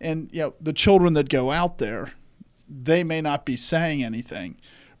 And the children that go out there, they may not be saying anything,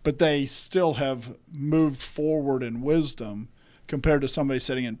 but they still have moved forward in wisdom compared to somebody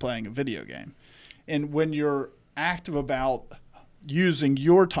sitting and playing a video game. And when you're active about using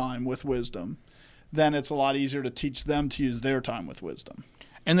your time with wisdom, then it's a lot easier to teach them to use their time with wisdom.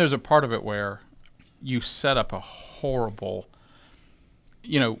 And there's a part of it where you set up a horrible,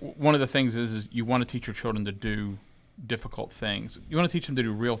 one of the things is you want to teach your children to do difficult things. You want to teach them to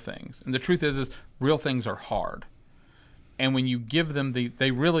do real things. And the truth is real things are hard. And when you give them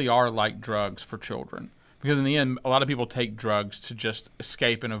they really are like drugs for children. Because in the end, a lot of people take drugs to just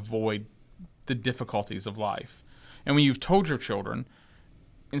escape and avoid the difficulties of life. And when you've told your children,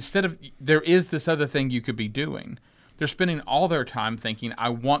 instead of, there is this other thing you could be doing, they're spending all their time thinking, I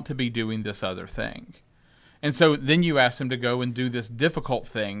want to be doing this other thing. And so then you ask them to go and do this difficult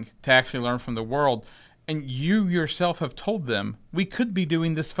thing to actually learn from the world. And you yourself have told them, we could be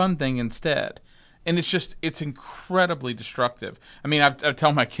doing this fun thing instead. And it's incredibly destructive. I mean, I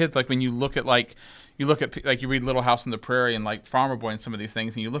tell my kids, like, when you look at, you read Little House on the Prairie and like Farmer Boy and some of these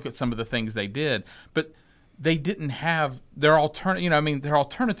things, and you look at some of the things they did, but they didn't have their their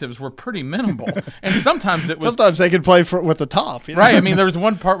alternatives were pretty minimal. And sometimes they could play with the top. Right. I mean, there was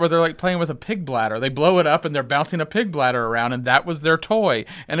one part where they're like playing with a pig bladder. They blow it up and they're bouncing a pig bladder around, and that was their toy.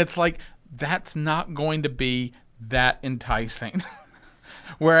 And it's like, that's not going to be that enticing.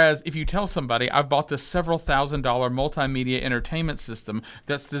 Whereas if you tell somebody, I've bought this several $1,000 multimedia entertainment system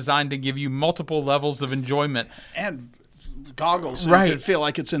that's designed to give you multiple levels of enjoyment. And goggles, so right. You can feel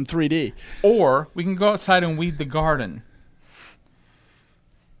like it's in 3D. Or we can go outside and weed the garden.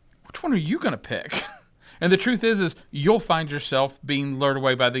 Which one are you going to pick? And the truth is you'll find yourself being lured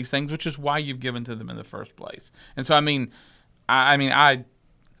away by these things, which is why you've given to them in the first place. And so,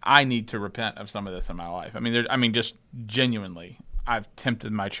 I need to repent of some of this in my life. Just genuinely, I've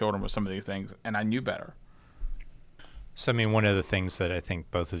tempted my children with some of these things, and I knew better. So, one of the things that I think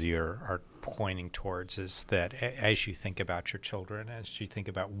both of you are pointing towards is that as you think about your children, as you think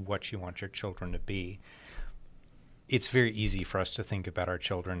about what you want your children to be, it's very easy for us to think about our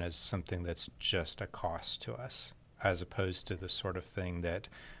children as something that's just a cost to us, as opposed to the sort of thing that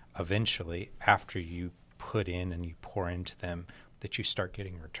eventually, after you put in and you pour into them, that you start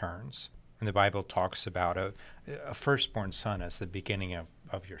getting returns. And the Bible talks about a firstborn son as the beginning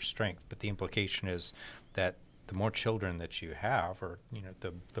of your strength, but the implication is that the more children that you have, or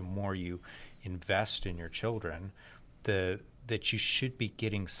the more you invest in your children, that you should be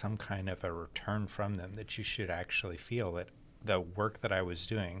getting some kind of a return from them, that you should actually feel that the work that I was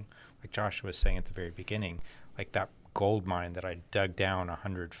doing, like Joshua was saying at the very beginning, like that gold mine that I dug down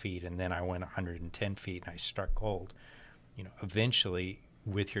 100 feet and then I went 110 feet and I struck gold. Eventually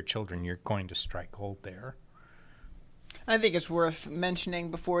with your children, you're going to strike gold there. I think it's worth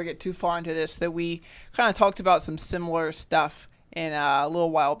mentioning before we get too far into this that we kind of talked about some similar stuff in a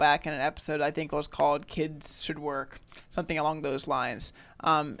little while back in an episode. I think it was called "Kids Should Work," something along those lines.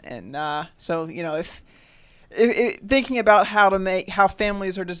 So if thinking about how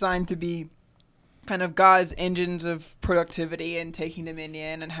families are designed to be kind of God's engines of productivity and taking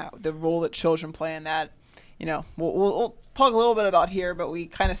dominion, and how the role that children play in that, we'll talk a little bit about here, but we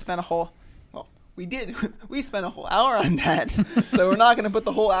kind of spent we spent a whole hour on that, so we're not going to put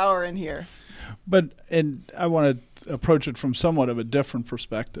the whole hour in here. And I want to approach it from somewhat of a different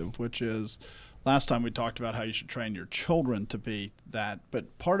perspective, which is, last time we talked about how you should train your children to be that,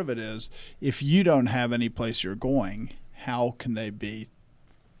 but part of it is, if you don't have any place you're going, how can they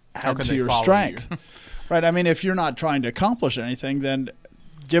add to your strength? Right? I mean, if you're not trying to accomplish anything, then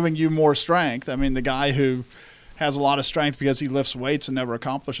giving you more strength, I mean, the guy who has a lot of strength because he lifts weights and never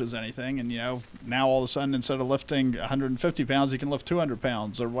accomplishes anything, and now all of a sudden, instead of lifting 150 pounds, he can lift 200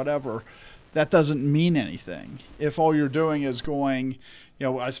 pounds or whatever. That doesn't mean anything. If all you're doing is going,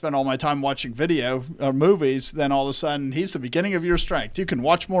 I spend all my time watching movies, then all of a sudden he's the beginning of your strength. You can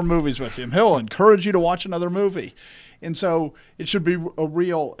watch more movies with him. He'll encourage you to watch another movie. And so it should be a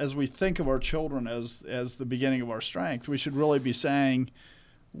real, as we think of our children as the beginning of our strength, we should really be saying,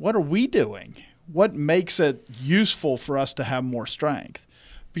 what are we doing? What makes it useful for us to have more strength?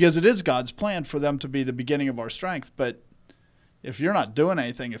 Because it is God's plan for them to be the beginning of our strength. But if you're not doing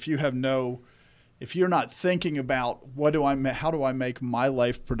anything, if you're not thinking about how do I make my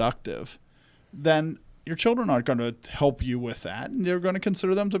life productive, then your children aren't going to help you with that, and you're going to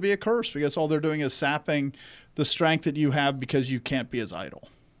consider them to be a curse, because all they're doing is sapping the strength that you have because you can't be as idle.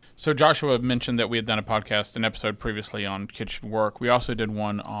 So Joshua mentioned that we had done an episode previously on Kids Should Work. We also did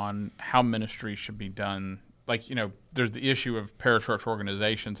one on how ministry should be done. Like, there's the issue of parachurch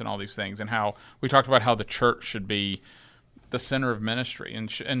organizations and all these things, and how we talked about how the church should be the center of ministry.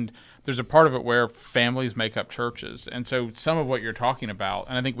 And there's a part of it where families make up churches. And so some of what you're talking about,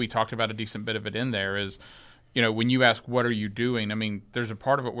 and I think we talked about a decent bit of it in there, is, when you ask, what are you doing? I mean, there's a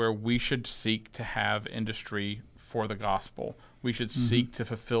part of it where we should seek to have industry for the gospel. We should seek to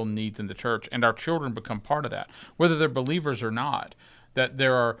fulfill needs in the church, and our children become part of that, whether they're believers or not. That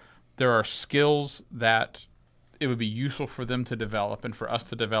there are skills that it would be useful for them to develop and for us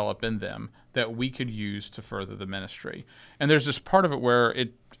to develop in them that we could use to further the ministry. And there's this part of it where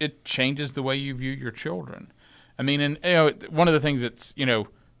it changes the way you view your children. I mean, and one of the things that's,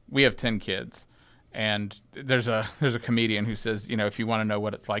 we have 10 kids, and there's a comedian who says, if you want to know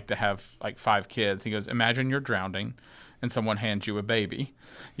what it's like to have like 5 kids, he goes, imagine you're drowning and someone hands you a baby,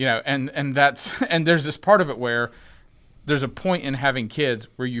 and there's this part of it where there's a point in having kids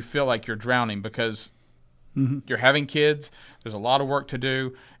where you feel like you're drowning because you're having kids, there's a lot of work to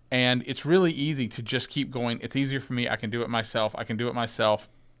do, and it's really easy to just keep going. It's easier for me. I can do it myself.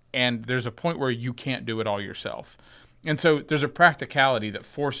 And there's a point where you can't do it all yourself. And so there's a practicality that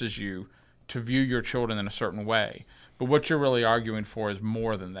forces you to view your children in a certain way. But what you're really arguing for is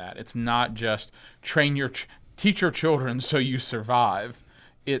more than that. It's not just teach your children so you survive.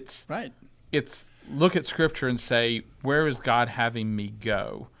 It's look at Scripture and say, where is God having me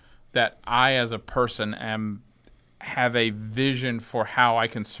go? That I, as a person, have a vision for how I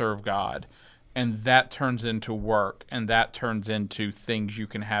can serve God, and that turns into work, and that turns into things you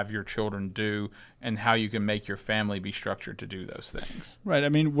can have your children do, and how you can make your family be structured to do those things. Right. I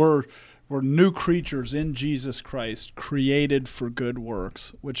mean, we're new creatures in Jesus Christ, created for good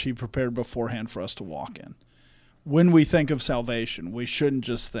works, which He prepared beforehand for us to walk in. When we think of salvation, we shouldn't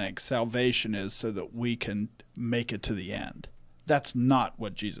just think salvation is so that we can make it to the end. That's not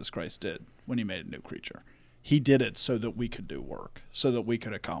what Jesus Christ did when He made a new creature. He did it so that we could do work, so that we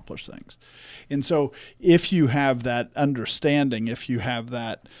could accomplish things. And so if you have that understanding, if you have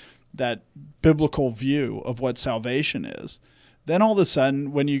that biblical view of what salvation is, then all of a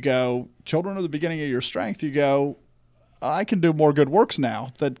sudden when you go, children are the beginning of your strength, you go, I can do more good works now,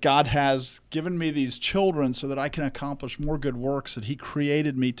 that God has given me these children so that I can accomplish more good works that He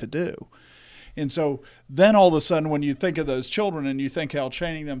created me to do. And so then all of a sudden when you think of those children and you think how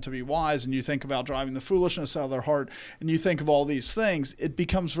training them to be wise, and you think about driving the foolishness out of their heart, and you think of all these things, it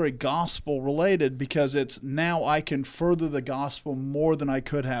becomes very gospel related, because it's now I can further the gospel more than I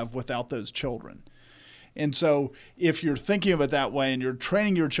could have without those children. And so if you're thinking of it that way and you're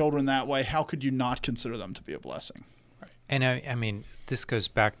training your children that way, how could you not consider them to be a blessing? And I mean, this goes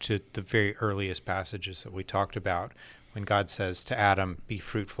back to the very earliest passages that we talked about, when God says to Adam, be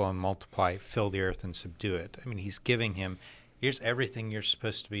fruitful and multiply, fill the earth and subdue it. I mean, He's giving him, here's everything you're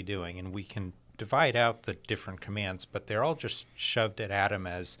supposed to be doing. And we can divide out the different commands, but they're all just shoved at Adam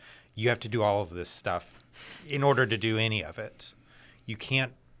as, you have to do all of this stuff in order to do any of it. You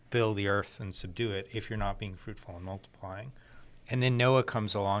can't fill the earth and subdue it if you're not being fruitful and multiplying. And then Noah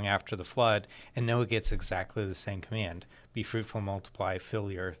comes along after the flood, and Noah gets exactly the same command: be fruitful, multiply, fill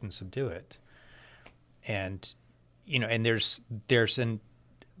the earth, and subdue it. And, and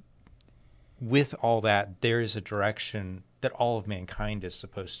with all that, there is a direction that all of mankind is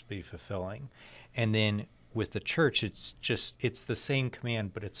supposed to be fulfilling. And then with the church, it's the same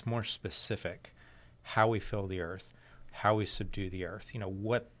command, but it's more specific: how we fill the earth, how we subdue the earth.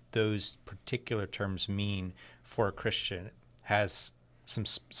 What those particular terms mean for a Christian has some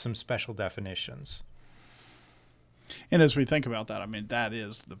special definitions. And as we think about that, that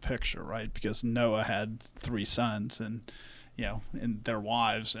is the picture, right? Because Noah had 3 sons and their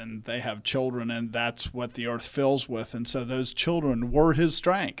wives, and they have children, and that's what the earth fills with. And so those children were his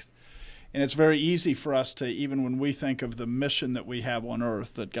strength. And it's very easy for us to, even when we think of the mission that we have on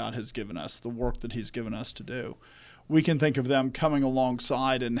earth that God has given us, the work that he's given us to do, we can think of them coming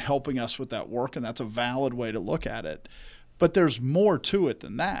alongside and helping us with that work, and that's a valid way to look at it. But there's more to it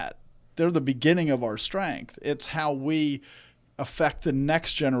than that. They're the beginning of our strength. It's how we affect the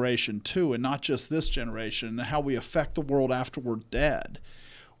next generation too, and not just this generation, and how we affect the world after we're dead.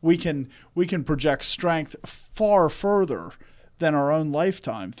 We can project strength far further than our own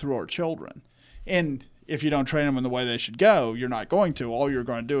lifetime through our children. And if you don't train them in the way they should go, you're not going to. All you're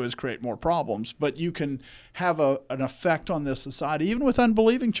going to do is create more problems. But you can have an effect on this society, even with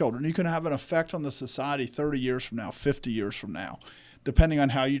unbelieving children. You can have an effect on the society 30 years from now, 50 years from now, depending on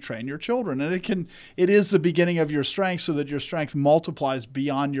how you train your children. And it is the beginning of your strength, so that your strength multiplies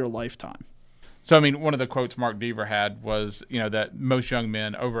beyond your lifetime. So, one of the quotes Mark Deaver had was, that most young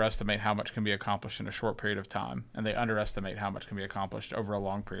men overestimate how much can be accomplished in a short period of time, and they underestimate how much can be accomplished over a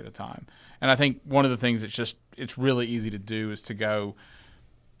long period of time. And I think one of the things it's really easy to do is to go,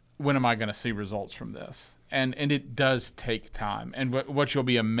 when am I going to see results from this? And it does take time. And what you'll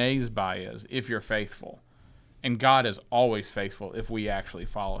be amazed by is if you're faithful. And God is always faithful if we actually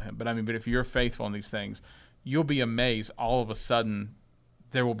follow him. But if you're faithful in these things, you'll be amazed all of a sudden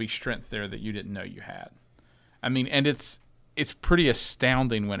there will be strength there that you didn't know you had. And it's pretty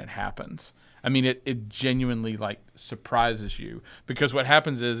astounding when it happens. It genuinely surprises you, because what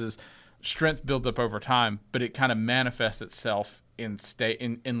happens is strength builds up over time, but it kind of manifests itself in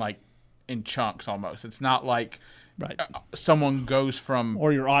chunks almost. It's not like right. Someone goes from...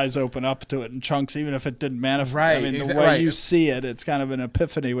 Or your eyes open up to it in chunks, even if it didn't manifest. Right. The way you see it, it's kind of an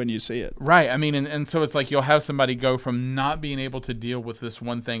epiphany when you see it. Right. And so it's like you'll have somebody go from not being able to deal with this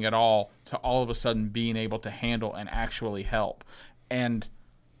one thing at all to all of a sudden being able to handle and actually help. And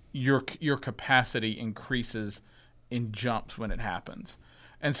your capacity increases in jumps when it happens.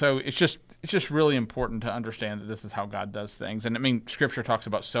 And so it's just really important to understand that this is how God does things. And Scripture talks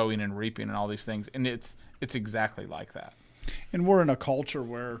about sowing and reaping and all these things, and it's exactly like that. And we're in a culture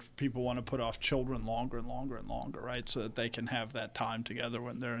where people want to put off children longer and longer and longer, right? So that they can have that time together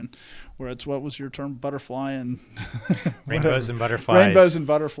when they're in, where it's, what was your term? Butterfly and... Rainbows and butterflies. Rainbows and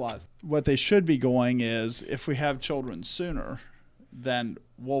butterflies. What they should be going is, if we have children sooner, then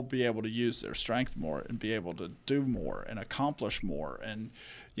we'll be able to use their strength more and be able to do more and accomplish more. And,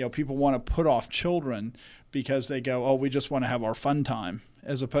 people want to put off children because they go, oh, we just want to have our fun time,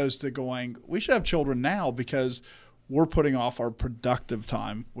 as opposed to going, we should have children now because we're putting off our productive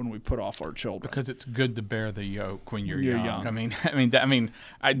time when we put off our children. Because it's good to bear the yoke when you're young.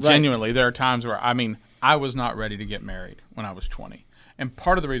 Right. Genuinely, there are times where, I was not ready to get married when I was 20. And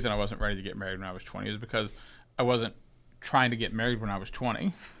part of the reason I wasn't ready to get married when I was 20 is because I wasn't trying to get married when I was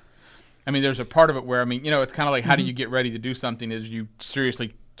 20. There's a part of it where, it's kind of like, how do you get ready to do something is you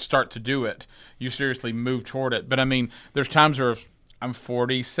seriously start to do it. You seriously move toward it. But, there's times where I'm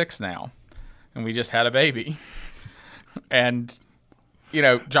 46 now, and we just had a baby. And,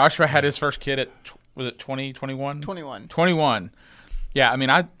 Joshua had his first kid at, was it 21? 21. Yeah,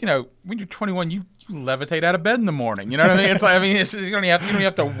 when you're 21, you levitate out of bed in the morning. You know what I mean? It's like, you don't even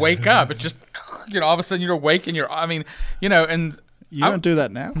have to wake up. It's just, all of a sudden you're awake and you're, and you don't do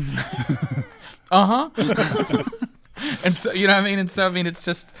that now. And so, and so, it's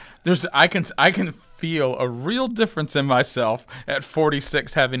just, I can feel a real difference in myself at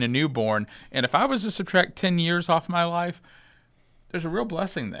 46 having a newborn. And if I was to subtract 10 years off my life, there's a real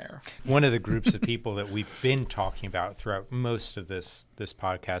blessing there. One of the groups of people that we've been talking about throughout most of this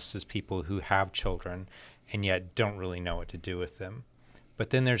podcast is people who have children and yet don't really know what to do with them. But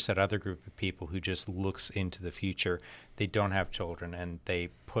then there's that other group of people who just looks into the future. They don't have children, and they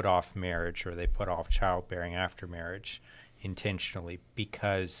put off marriage, or they put off childbearing after marriage intentionally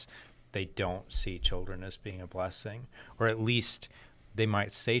because they don't see children as being a blessing. Or at least they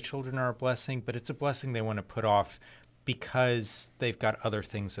might say children are a blessing, but it's a blessing they want to put off because they've got other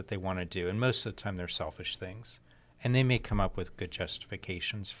things that they want to do. And most of the time they're selfish things. And they may come up with good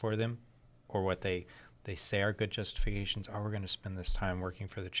justifications for them, or what they say are good justifications. Oh, we're going to spend this time working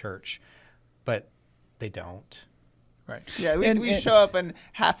for the church. But they don't. Right. Yeah, we show up a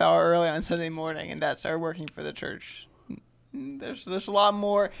half hour early on Sunday morning, and that's our working for the church. There's a lot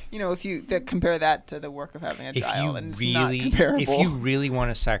more, if you compare that to the work of having a child, and it's not comparable. If you really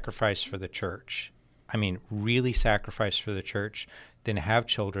want to sacrifice for the church, really sacrifice for the church, then have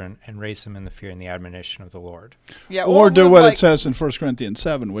children and raise them in the fear and the admonition of the Lord. Yeah, or do what it says in 1 Corinthians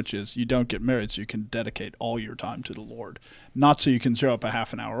 7, which is you don't get married so you can dedicate all your time to the Lord. Not so you can show up a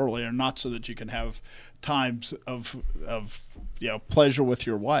half an hour earlier, not so that you can have times of pleasure with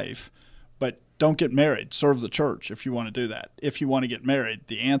your wife, but don't get married. Serve the church if you want to do that. If you want to get married,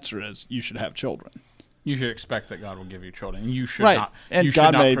 the answer is you should have children. You should expect that God will give you children. You should right. not. And you God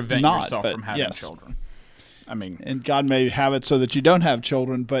should not may prevent not, yourself but from having yes. children. And God may have it so that you don't have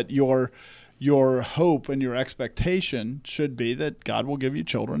children, but your hope and your expectation should be that God will give you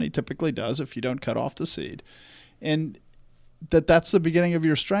children. He typically does if you don't cut off the seed, and that's the beginning of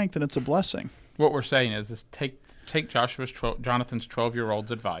your strength, and it's a blessing. What we're saying is take Jonathan's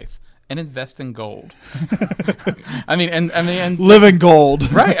 12-year-old's advice and invest in gold. and live in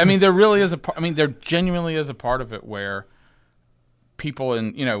gold. Right. There really is there genuinely is a part of it where people,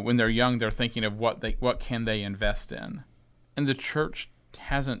 when they're young, they're thinking of what can they invest in, and the church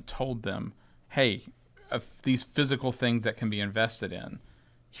hasn't told them, hey, of these physical things that can be invested in,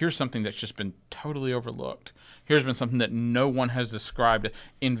 here's something that's just been totally overlooked. Here's been something that no one has described.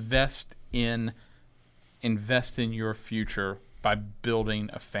 Invest in your future by building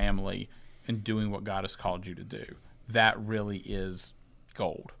a family and doing what God has called you to do. That really is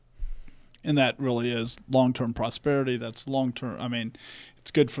gold. And that really is long-term prosperity. That's long-term.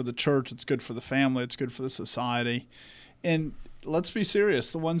 It's good for the church. It's good for the family. It's good for the society. And let's be serious.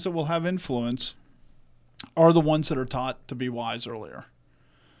 The ones that will have influence are the ones that are taught to be wise earlier.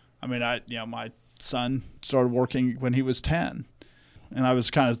 My son started working when he was 10. And I was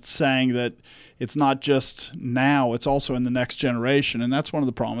kind of saying that it's not just now, it's also in the next generation. And that's one of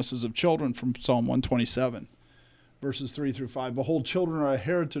the promises of children from Psalm 127. Verses 3 through 5, behold, children are a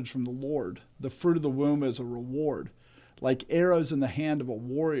heritage from the Lord. The fruit of the womb is a reward. Like arrows in the hand of a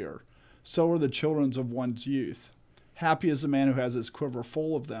warrior, so are the children of one's youth. Happy is the man who has his quiver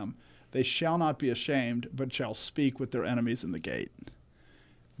full of them. They shall not be ashamed, but shall speak with their enemies in the gate.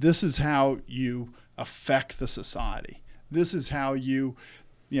 This is how you affect the society. This is how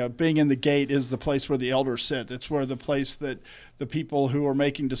being in the gate is the place where the elders sit. It's where the place that the people who are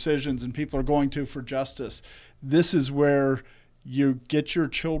making decisions and people are going to for justice. This is where you get your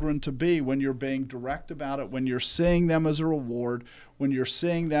children to be when you're being direct about it, when you're seeing them as a reward, when you're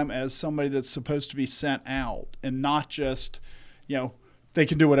seeing them as somebody that's supposed to be sent out and not just, they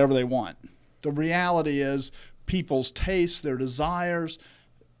can do whatever they want. The reality is people's tastes, their desires,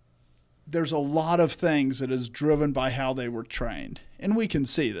 there's a lot of things that is driven by how they were trained. And we can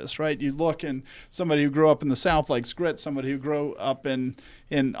see this, right? You look, and somebody who grew up in the South likes grits. Somebody who grew up in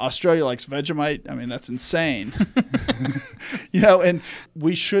Australia likes Vegemite. That's insane. And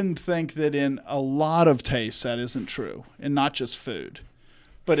we shouldn't think that in a lot of tastes that isn't true, and not just food.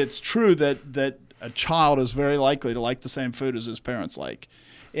 But it's true that a child is very likely to like the same food as his parents like.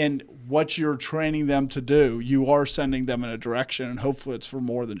 And what you're training them to do, you are sending them in a direction, and hopefully it's for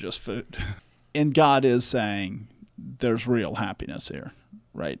more than just food. And God is saying there's real happiness here,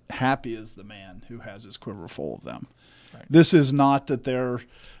 right? Happy is the man who has his quiver full of them. Right. This is not that they're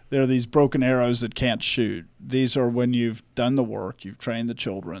these broken arrows that can't shoot. These are when you've done the work, you've trained the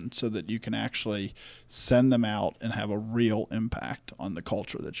children so that you can actually send them out and have a real impact on the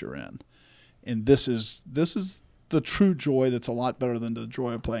culture that you're in. And this is the true joy that's a lot better than the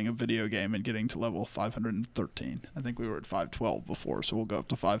joy of playing a video game and getting to level 513. I think we were at 512 before, so we'll go up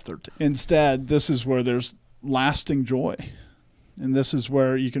to 513. Instead, this is where there's lasting joy. And this is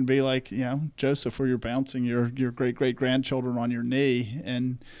where you can be like, Joseph, where you're bouncing your great-great-grandchildren on your knee.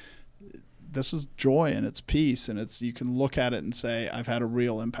 And this is joy, and it's peace, and you can look at it and say, I've had a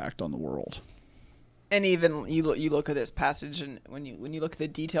real impact on the world. And even you look at this passage, and when you look at the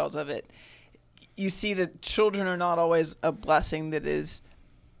details of it, you see that children are not always a blessing that is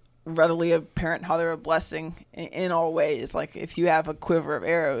readily apparent how they're a blessing in all ways. Like if you have a quiver of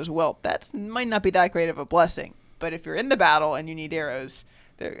arrows, well, that might not be that great of a blessing. But if you're in the battle and you need arrows,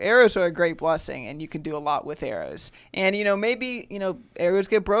 the arrows are a great blessing, and you can do a lot with arrows. And maybe arrows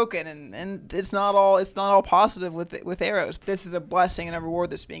get broken, and it's not all positive with arrows. This is a blessing and a reward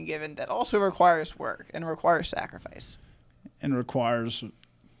that's being given that also requires work and requires sacrifice. And requires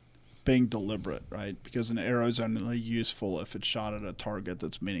being deliberate, right? Because an arrow is only useful if it's shot at a target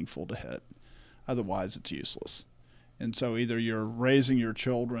that's meaningful to hit. Otherwise, it's useless. And so either you're raising your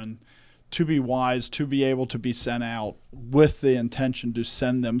children to be wise, to be able to be sent out with the intention to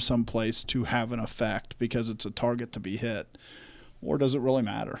send them someplace to have an effect because it's a target to be hit, or does it really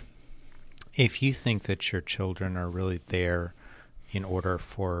matter? If you think that your children are really there in order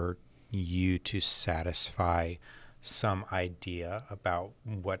for you to satisfy some idea about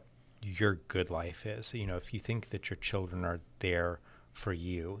what your good life is, if you think that your children are there for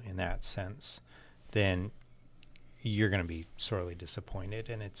you in that sense, then you're going to be sorely disappointed,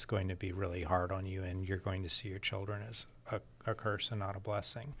 and it's going to be really hard on you, and you're going to see your children as a curse and not a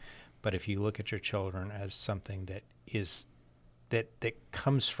blessing. But if you look at your children as something that is that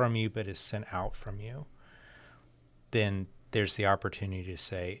comes from you but is sent out from you, then there's the opportunity to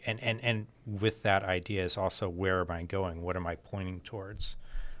say, and with that idea is also, where am I going? What am I pointing towards?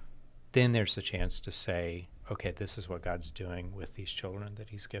 Then there's a chance to say, okay, this is what God's doing with these children that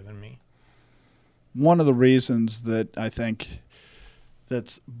he's given me. One of the reasons that I think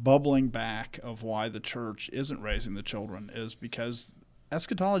that's bubbling back of why the church isn't raising the children is because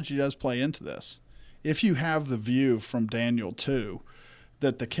eschatology does play into this. If you have the view from Daniel 2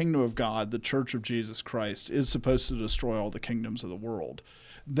 that the kingdom of God, the church of Jesus Christ, is supposed to destroy all the kingdoms of the world,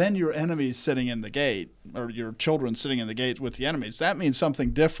 then your enemies sitting in the gate, or your children sitting in the gate with the enemies, that means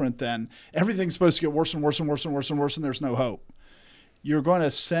something different than everything's supposed to get worse and worse and worse and worse and worse and there's no hope. You're going to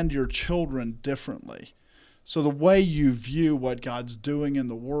send your children differently. So the way you view what God's doing in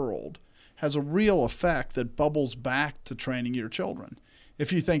the world has a real effect that bubbles back to training your children.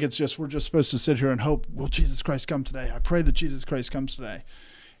 If you think it's just, we're just supposed to sit here and hope, will Jesus Christ come today? I pray that Jesus Christ comes today.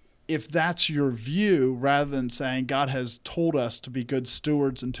 If that's your view, rather than saying God has told us to be good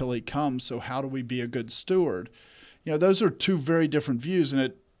stewards until he comes, so how do we be a good steward? Those are two very different views, and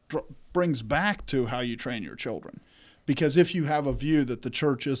it brings back to how you train your children. Because if you have a view that the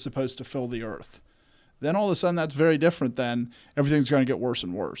church is supposed to fill the earth, then all of a sudden that's very different than everything's going to get worse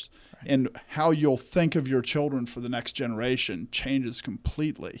and worse. Right. And how you'll think of your children for the next generation changes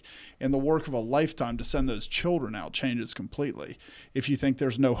completely. And the work of a lifetime to send those children out changes completely. If you think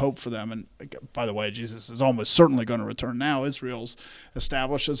there's no hope for them, and by the way, Jesus is almost certainly going to return now. Israel's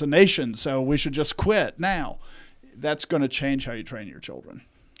established as a nation, so we should just quit now. That's going to change how you train your children.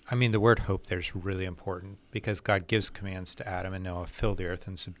 I mean, the word hope there is really important because God gives commands to Adam and Noah, fill the earth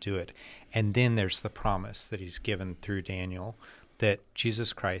and subdue it. And then there's the promise that he's given through Daniel that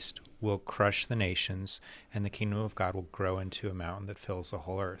Jesus Christ will crush the nations and the kingdom of God will grow into a mountain that fills the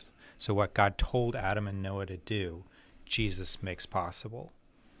whole earth. So what God told Adam and Noah to do, Jesus makes possible.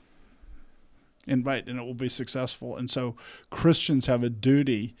 And it will be successful. And so Christians have a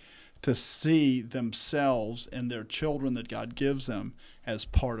duty to see themselves and their children that God gives them as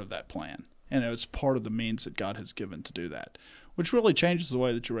part of that plan. And it's part of the means that God has given to do that, which really changes the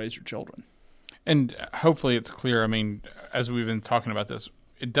way that you raise your children. And hopefully it's clear. I mean, as we've been talking about this,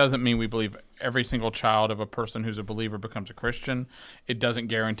 it doesn't mean we believe every single child of a person who's a believer becomes a Christian. It doesn't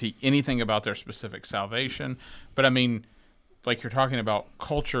guarantee anything about their specific salvation. But I mean, like you're talking about,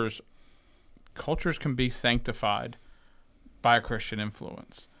 cultures can be sanctified by a Christian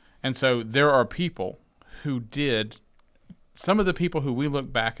influence. And so there are people who did, some of the people who we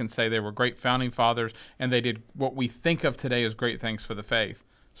look back and say they were great founding fathers and they did what we think of today as great things for the faith.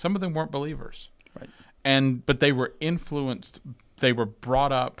 Some of them weren't believers. Right. But they were influenced, they were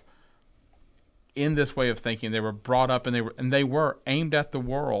brought up in this way of thinking. They were brought up and they were aimed at the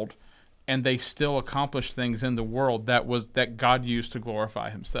world, and they still accomplished things in the world that God used to glorify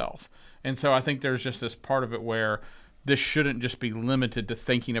himself. And so I think there's just this part of it where this shouldn't just be limited to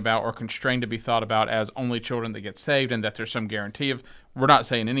thinking about or constrained to be thought about as only children that get saved and that there's some guarantee of. We're not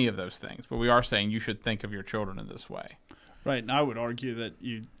saying any of those things, but we are saying you should think of your children in this way. Right. And I would argue that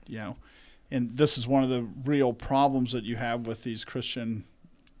and this is one of the real problems that you have with these Christian,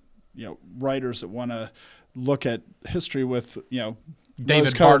 writers that want to look at history with,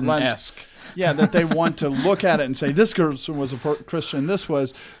 David Barton-esque. Yeah, that they want to look at it and say, this person was a Christian, this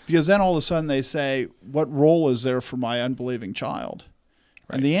was, because then all of a sudden they say, what role is there for my unbelieving child?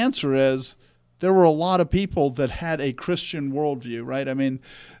 Right. And the answer is, there were a lot of people that had a Christian worldview, right? I mean,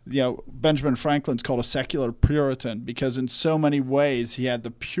 Benjamin Franklin's called a secular Puritan because in so many ways he had the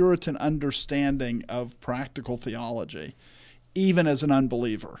Puritan understanding of practical theology, even as an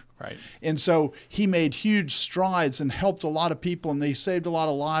unbeliever. Right. And so he made huge strides and helped a lot of people, and they saved a lot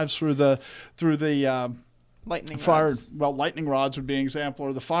of lives through the lightning fire. rods. Well, lightning rods would be an example,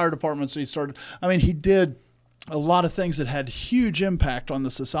 or the fire departments he started. I mean, he did a lot of things that had huge impact on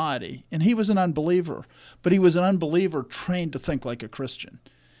the society, and he was an unbeliever, but he was an unbeliever trained to think like a Christian.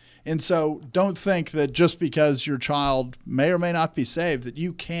 And so don't think that just because your child may or may not be saved that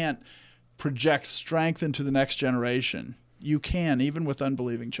you can't project strength into the next generation, you can, even with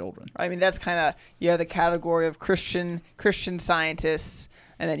unbelieving children. I mean, that's kind of, you have the category of Christian scientists,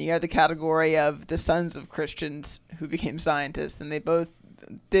 and then you have the category of the sons of Christians who became scientists, and they both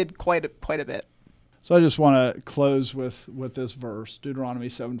did quite a bit. So I just want to close with this verse, Deuteronomy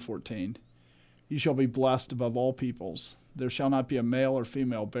 7:14. You shall be blessed above all peoples. There shall not be a male or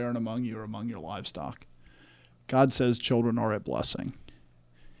female barren among you or among your livestock. God says children are a blessing.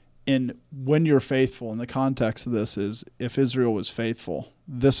 And when you're faithful, and the context of this is, if Israel was faithful,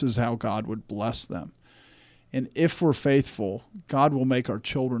 this is how God would bless them. And if we're faithful, God will make our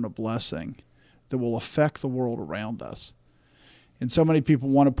children a blessing that will affect the world around us. And so many people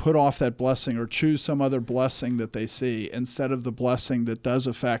want to put off that blessing or choose some other blessing that they see instead of the blessing that does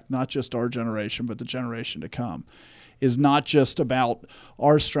affect not just our generation, but the generation to come. Is not just about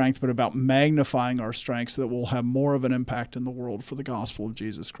our strength, but about magnifying our strength so that we'll have more of an impact in the world for the gospel of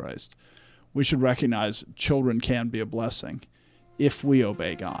Jesus Christ. We should recognize children can be a blessing if we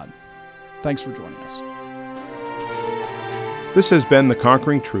obey God. Thanks for joining us. This has been The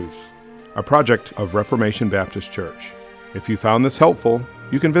Conquering Truth, a project of Reformation Baptist Church. If you found this helpful,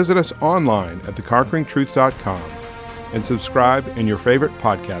 you can visit us online at theconqueringtruth.com and subscribe in your favorite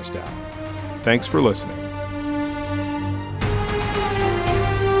podcast app. Thanks for listening.